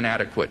historically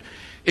inadequate.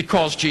 It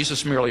calls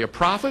Jesus merely a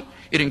prophet.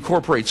 It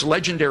incorporates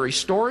legendary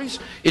stories.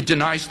 It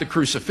denies the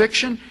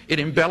crucifixion. It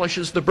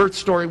embellishes the birth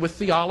story with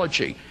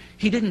theology.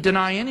 He didn't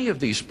deny any of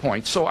these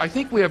points. So I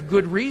think we have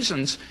good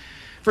reasons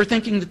for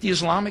thinking that the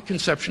Islamic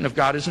conception of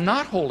God is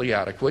not wholly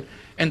adequate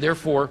and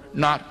therefore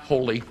not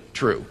wholly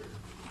true.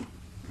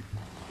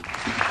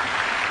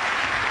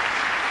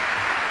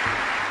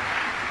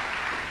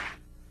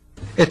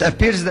 It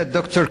appears that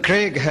Dr.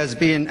 Craig has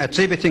been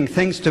attributing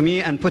things to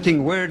me and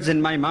putting words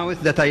in my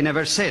mouth that I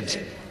never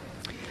said.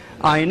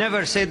 I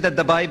never said that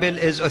the Bible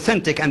is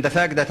authentic, and the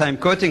fact that I'm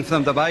quoting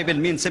from the Bible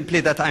means simply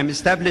that I'm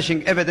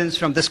establishing evidence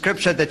from the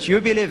scripture that you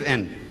believe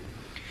in.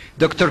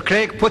 Dr.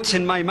 Craig puts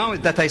in my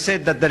mouth that I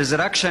said that the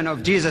resurrection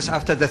of Jesus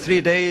after the 3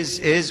 days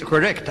is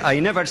correct. I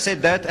never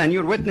said that, and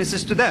you're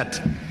witnesses to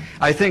that.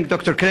 I think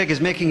Dr. Craig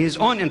is making his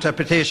own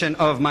interpretation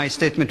of my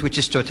statement, which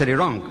is totally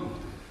wrong.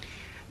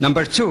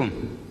 Number two,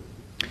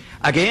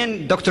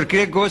 again, Dr.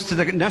 Craig goes to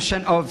the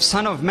notion of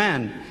Son of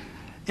Man.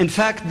 In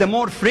fact, the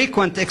more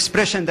frequent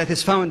expression that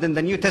is found in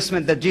the New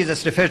Testament that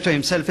Jesus referred to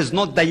himself is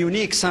not the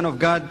unique Son of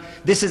God.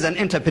 This is an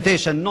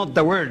interpretation, not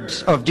the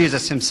words of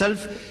Jesus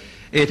himself.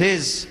 It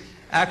is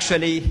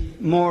actually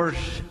more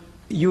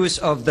use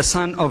of the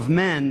Son of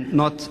Man,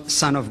 not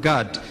Son of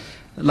God.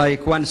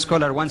 Like one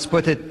scholar once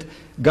put it,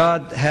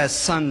 God has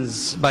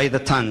sons by the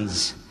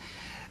tons.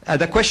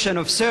 The question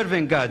of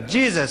serving God,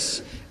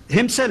 Jesus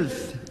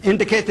himself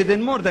indicated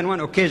in more than one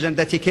occasion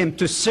that he came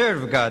to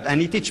serve God,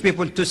 and he teach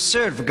people to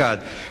serve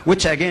God,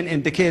 which again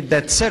indicate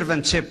that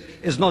servantship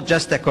is not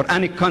just a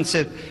Quranic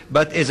concept,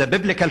 but is a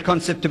biblical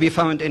concept to be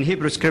found in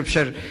Hebrew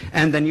scripture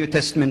and the New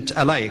Testament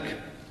alike.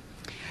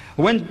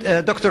 When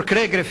Dr.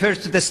 Craig refers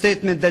to the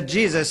statement that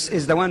Jesus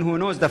is the one who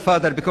knows the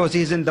Father because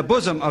he's in the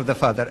bosom of the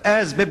Father,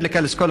 as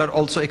biblical scholar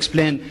also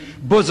explained,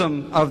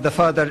 bosom of the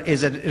Father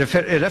is a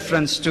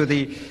reference to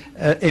the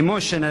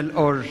emotional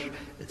or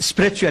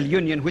spiritual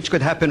union which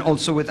could happen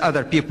also with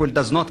other people,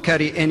 does not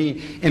carry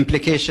any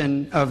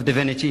implication of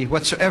divinity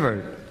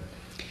whatsoever.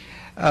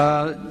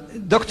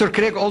 Dr.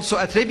 Craig also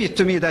attributes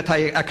to me that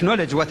I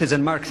acknowledge what is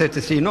in Mark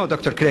 33. No,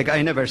 Dr. Craig,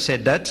 I never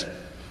said that.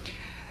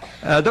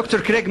 Dr.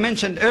 Craig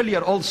mentioned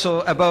earlier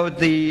also about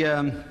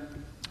the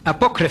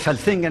apocryphal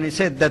thing, and he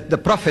said that the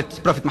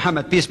Prophet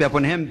Muhammad, peace be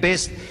upon him,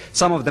 based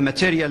some of the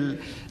material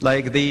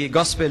like the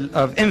Gospel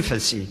of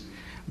Infancy.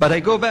 But I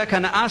go back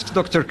and ask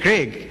Dr.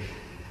 Craig,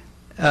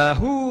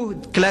 who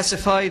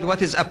classified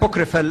what is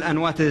apocryphal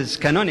and what is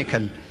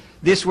canonical?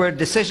 These were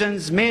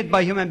decisions made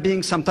by human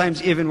beings,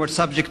 sometimes even were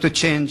subject to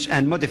change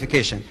and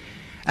modification.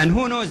 And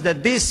who knows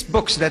that these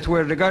books that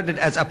were regarded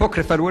as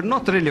apocryphal were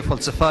not really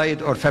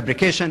falsified or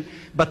fabrication,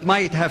 but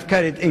might have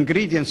carried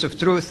ingredients of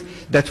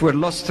truth that were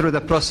lost through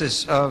the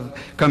process of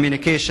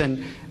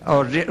communication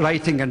or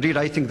writing and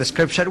rewriting the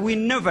scripture. We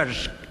never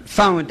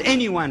found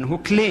anyone who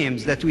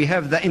claims that we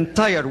have the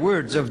entire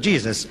words of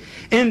Jesus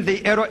in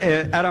the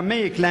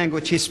Aramaic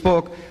language he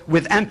spoke,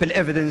 with ample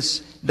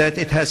evidence that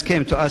it has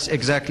come to us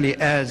exactly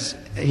as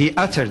he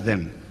uttered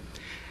them.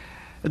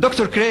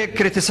 Dr. Craig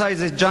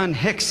criticizes John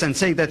Hicks and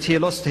say that he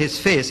lost his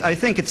faith. I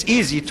think it's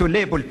easy to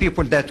label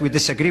people that we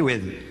disagree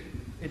with.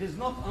 It is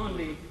not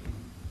only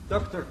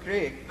Dr.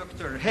 Craig,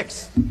 Dr.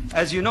 Hicks.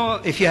 As you know,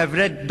 if you have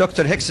read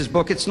Dr. Hicks's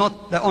book, it's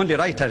not the only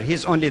writer,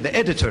 he's only the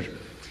editor.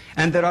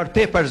 And there are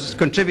papers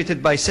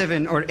contributed by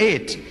 7 or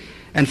 8.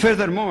 And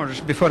furthermore,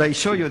 before I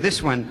show you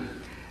this one,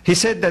 he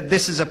said that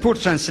this is a poor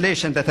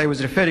translation that I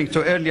was referring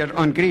to earlier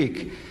on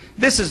Greek.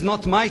 This is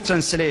not my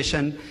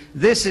translation.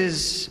 This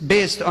is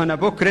based on a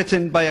book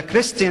written by a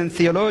Christian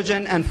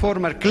theologian and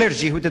former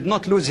clergy who did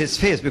not lose his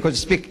faith because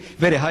he speaks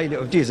very highly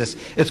of Jesus.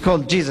 It's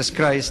called Jesus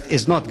Christ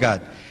is Not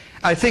God.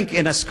 I think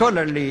in a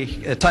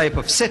scholarly type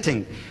of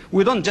setting,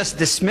 we don't just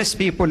dismiss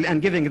people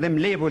and giving them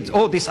labels,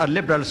 oh, these are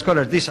liberal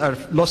scholars, these are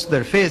lost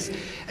their faith.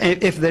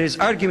 If there is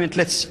argument,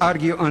 let's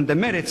argue on the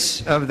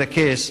merits of the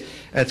case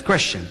at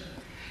question.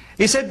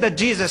 He said that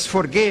Jesus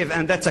forgave,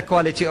 and that's a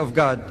quality of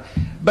God.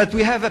 But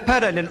we have a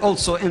parallel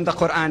also in the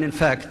Quran, in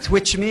fact,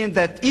 which means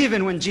that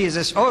even when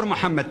Jesus or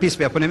Muhammad, peace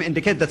be upon him,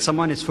 indicate that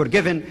someone is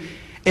forgiven,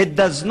 it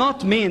does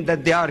not mean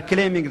that they are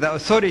claiming the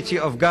authority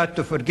of God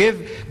to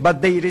forgive,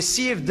 but they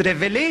received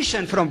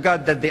revelation from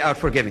God that they are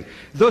forgiving.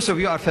 Those of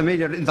you are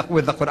familiar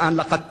with the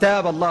Quran, لَقَدْ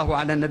تَابَ اللَّهُ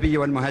عَلَى النَّبِيِّ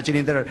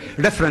وَالْمُهَاجِرِينَ. There are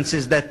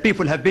references that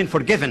people have been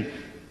forgiven.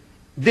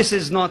 This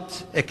is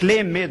not a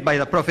claim made by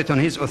the Prophet on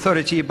his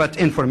authority, but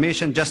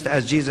information, just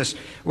as Jesus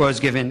was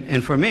given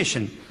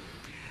information.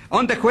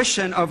 On the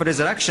question of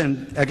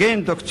resurrection,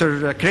 again,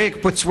 Dr.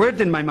 Craig puts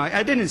word in my mouth.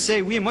 I didn't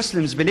say we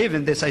Muslims believe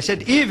in this. I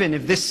said even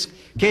if this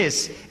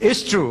case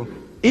is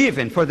true,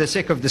 even for the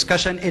sake of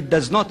discussion, it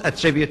does not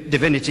attribute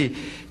divinity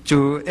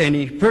to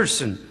any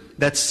person.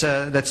 That's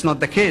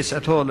not the case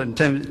at all in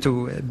terms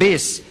to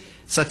base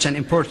such an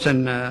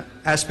important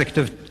aspect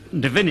of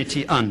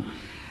divinity on.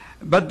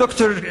 But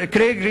Dr.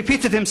 Craig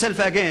repeated himself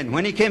again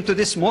when he came to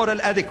this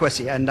moral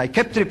adequacy, and I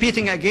kept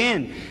repeating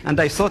again, and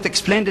I thought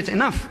explained it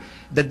enough,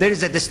 that there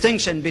is a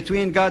distinction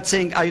between God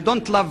saying, I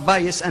don't love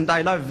vice and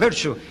I love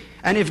virtue.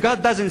 And if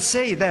God doesn't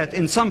say that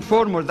in some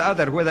form or the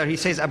other, whether he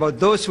says about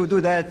those who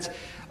do that,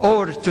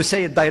 or to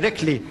say it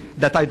directly,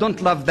 that I don't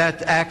love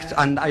that act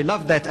and I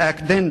love that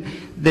act, then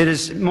there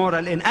is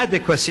moral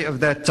inadequacy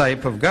of that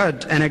type of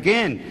God. And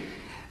again,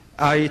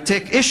 I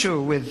take issue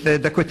with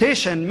the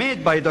quotation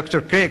made by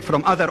Dr. Craig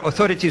from other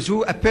authorities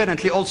who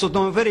apparently also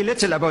know very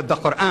little about the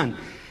Quran,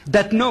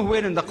 that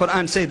nowhere in the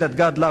Quran say that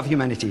God loves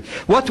humanity.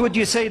 What would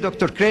you say,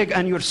 Dr. Craig,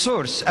 and your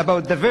source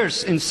about the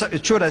verse in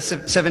Surah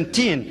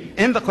 17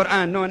 in the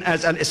Quran known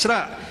as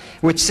Al-Isra,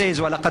 which says,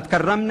 وَلَقَدْ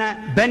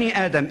كَرَّمْنَا بَنِي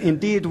آدَمَ.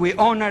 Indeed, we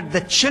honored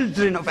the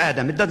children of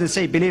Adam. It doesn't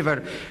say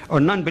believer or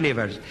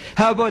non-believers.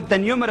 How about the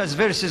numerous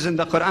verses in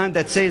the Quran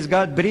that says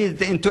God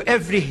breathed into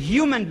every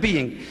human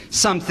being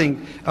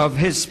something of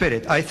his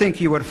spirit? I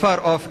think you were far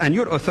off, and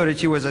your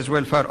authority was as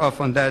well far off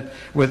on that,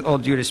 with all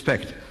due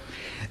respect.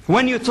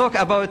 When you talk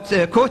about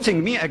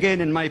quoting me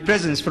again in my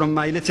presence from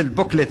my little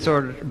booklet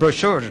or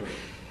brochure,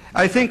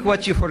 I think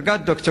what you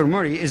forgot, Dr.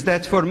 Murray, is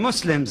that for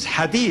Muslims,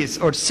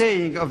 hadith or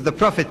saying of the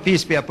Prophet,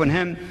 peace be upon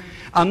him,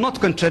 are not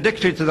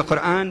contradictory to the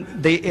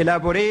Quran. They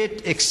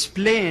elaborate,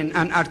 explain,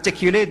 and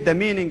articulate the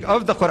meaning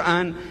of the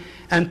Quran.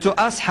 And to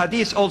us,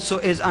 hadith also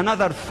is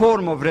another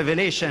form of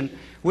revelation,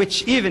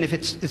 which even if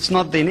it's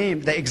not the name,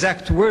 the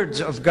exact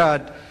words of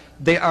God,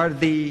 they are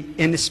the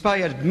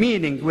inspired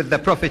meaning with the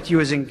Prophet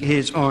using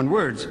his own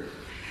words.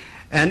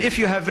 And if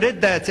you have read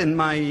that in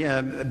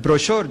my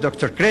brochure,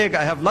 Dr. Craig,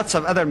 I have lots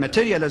of other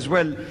material as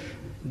well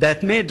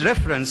that made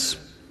reference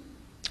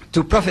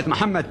to Prophet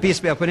Muhammad, peace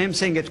be upon him,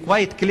 saying it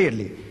quite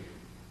clearly.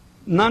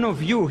 None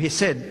of you, he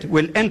said,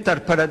 will enter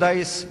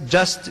paradise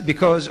just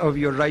because of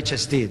your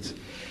righteous deeds.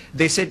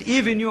 They said,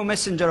 even you,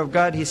 messenger of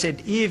God, he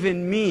said,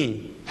 even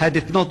me, had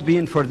it not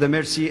been for the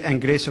mercy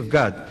and grace of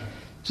God.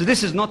 So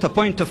this is not a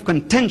point of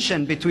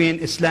contention between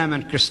Islam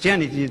and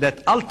Christianity,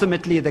 that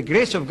ultimately the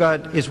grace of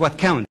God is what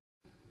counts.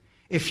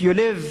 If you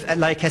live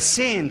like a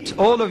saint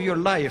all of your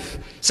life,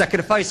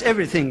 sacrifice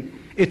everything,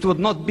 it would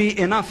not be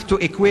enough to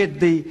equate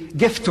the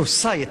gift of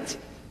sight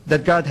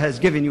that God has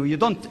given you. You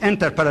don't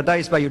enter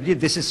paradise by your deed.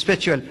 This is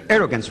spiritual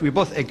arrogance. We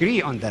both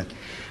agree on that.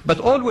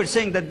 But all we're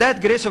saying that that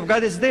grace of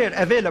God is there,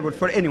 available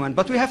for anyone.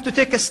 But we have to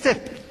take a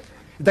step.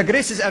 The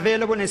grace is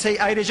available and say,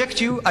 I reject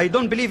you, I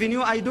don't believe in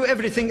you, I do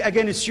everything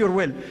against your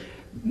will.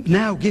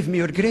 Now give me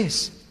your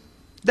grace.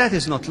 That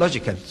is not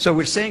logical. So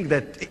we're saying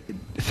that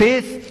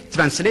faith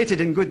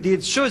translated in good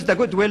deeds shows the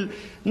goodwill,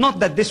 not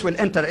that this will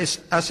enter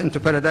us into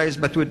paradise,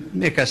 but would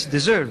make us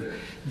deserve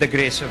the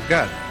grace of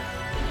God.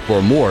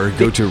 For more,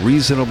 go to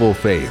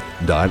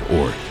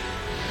reasonablefaith.org.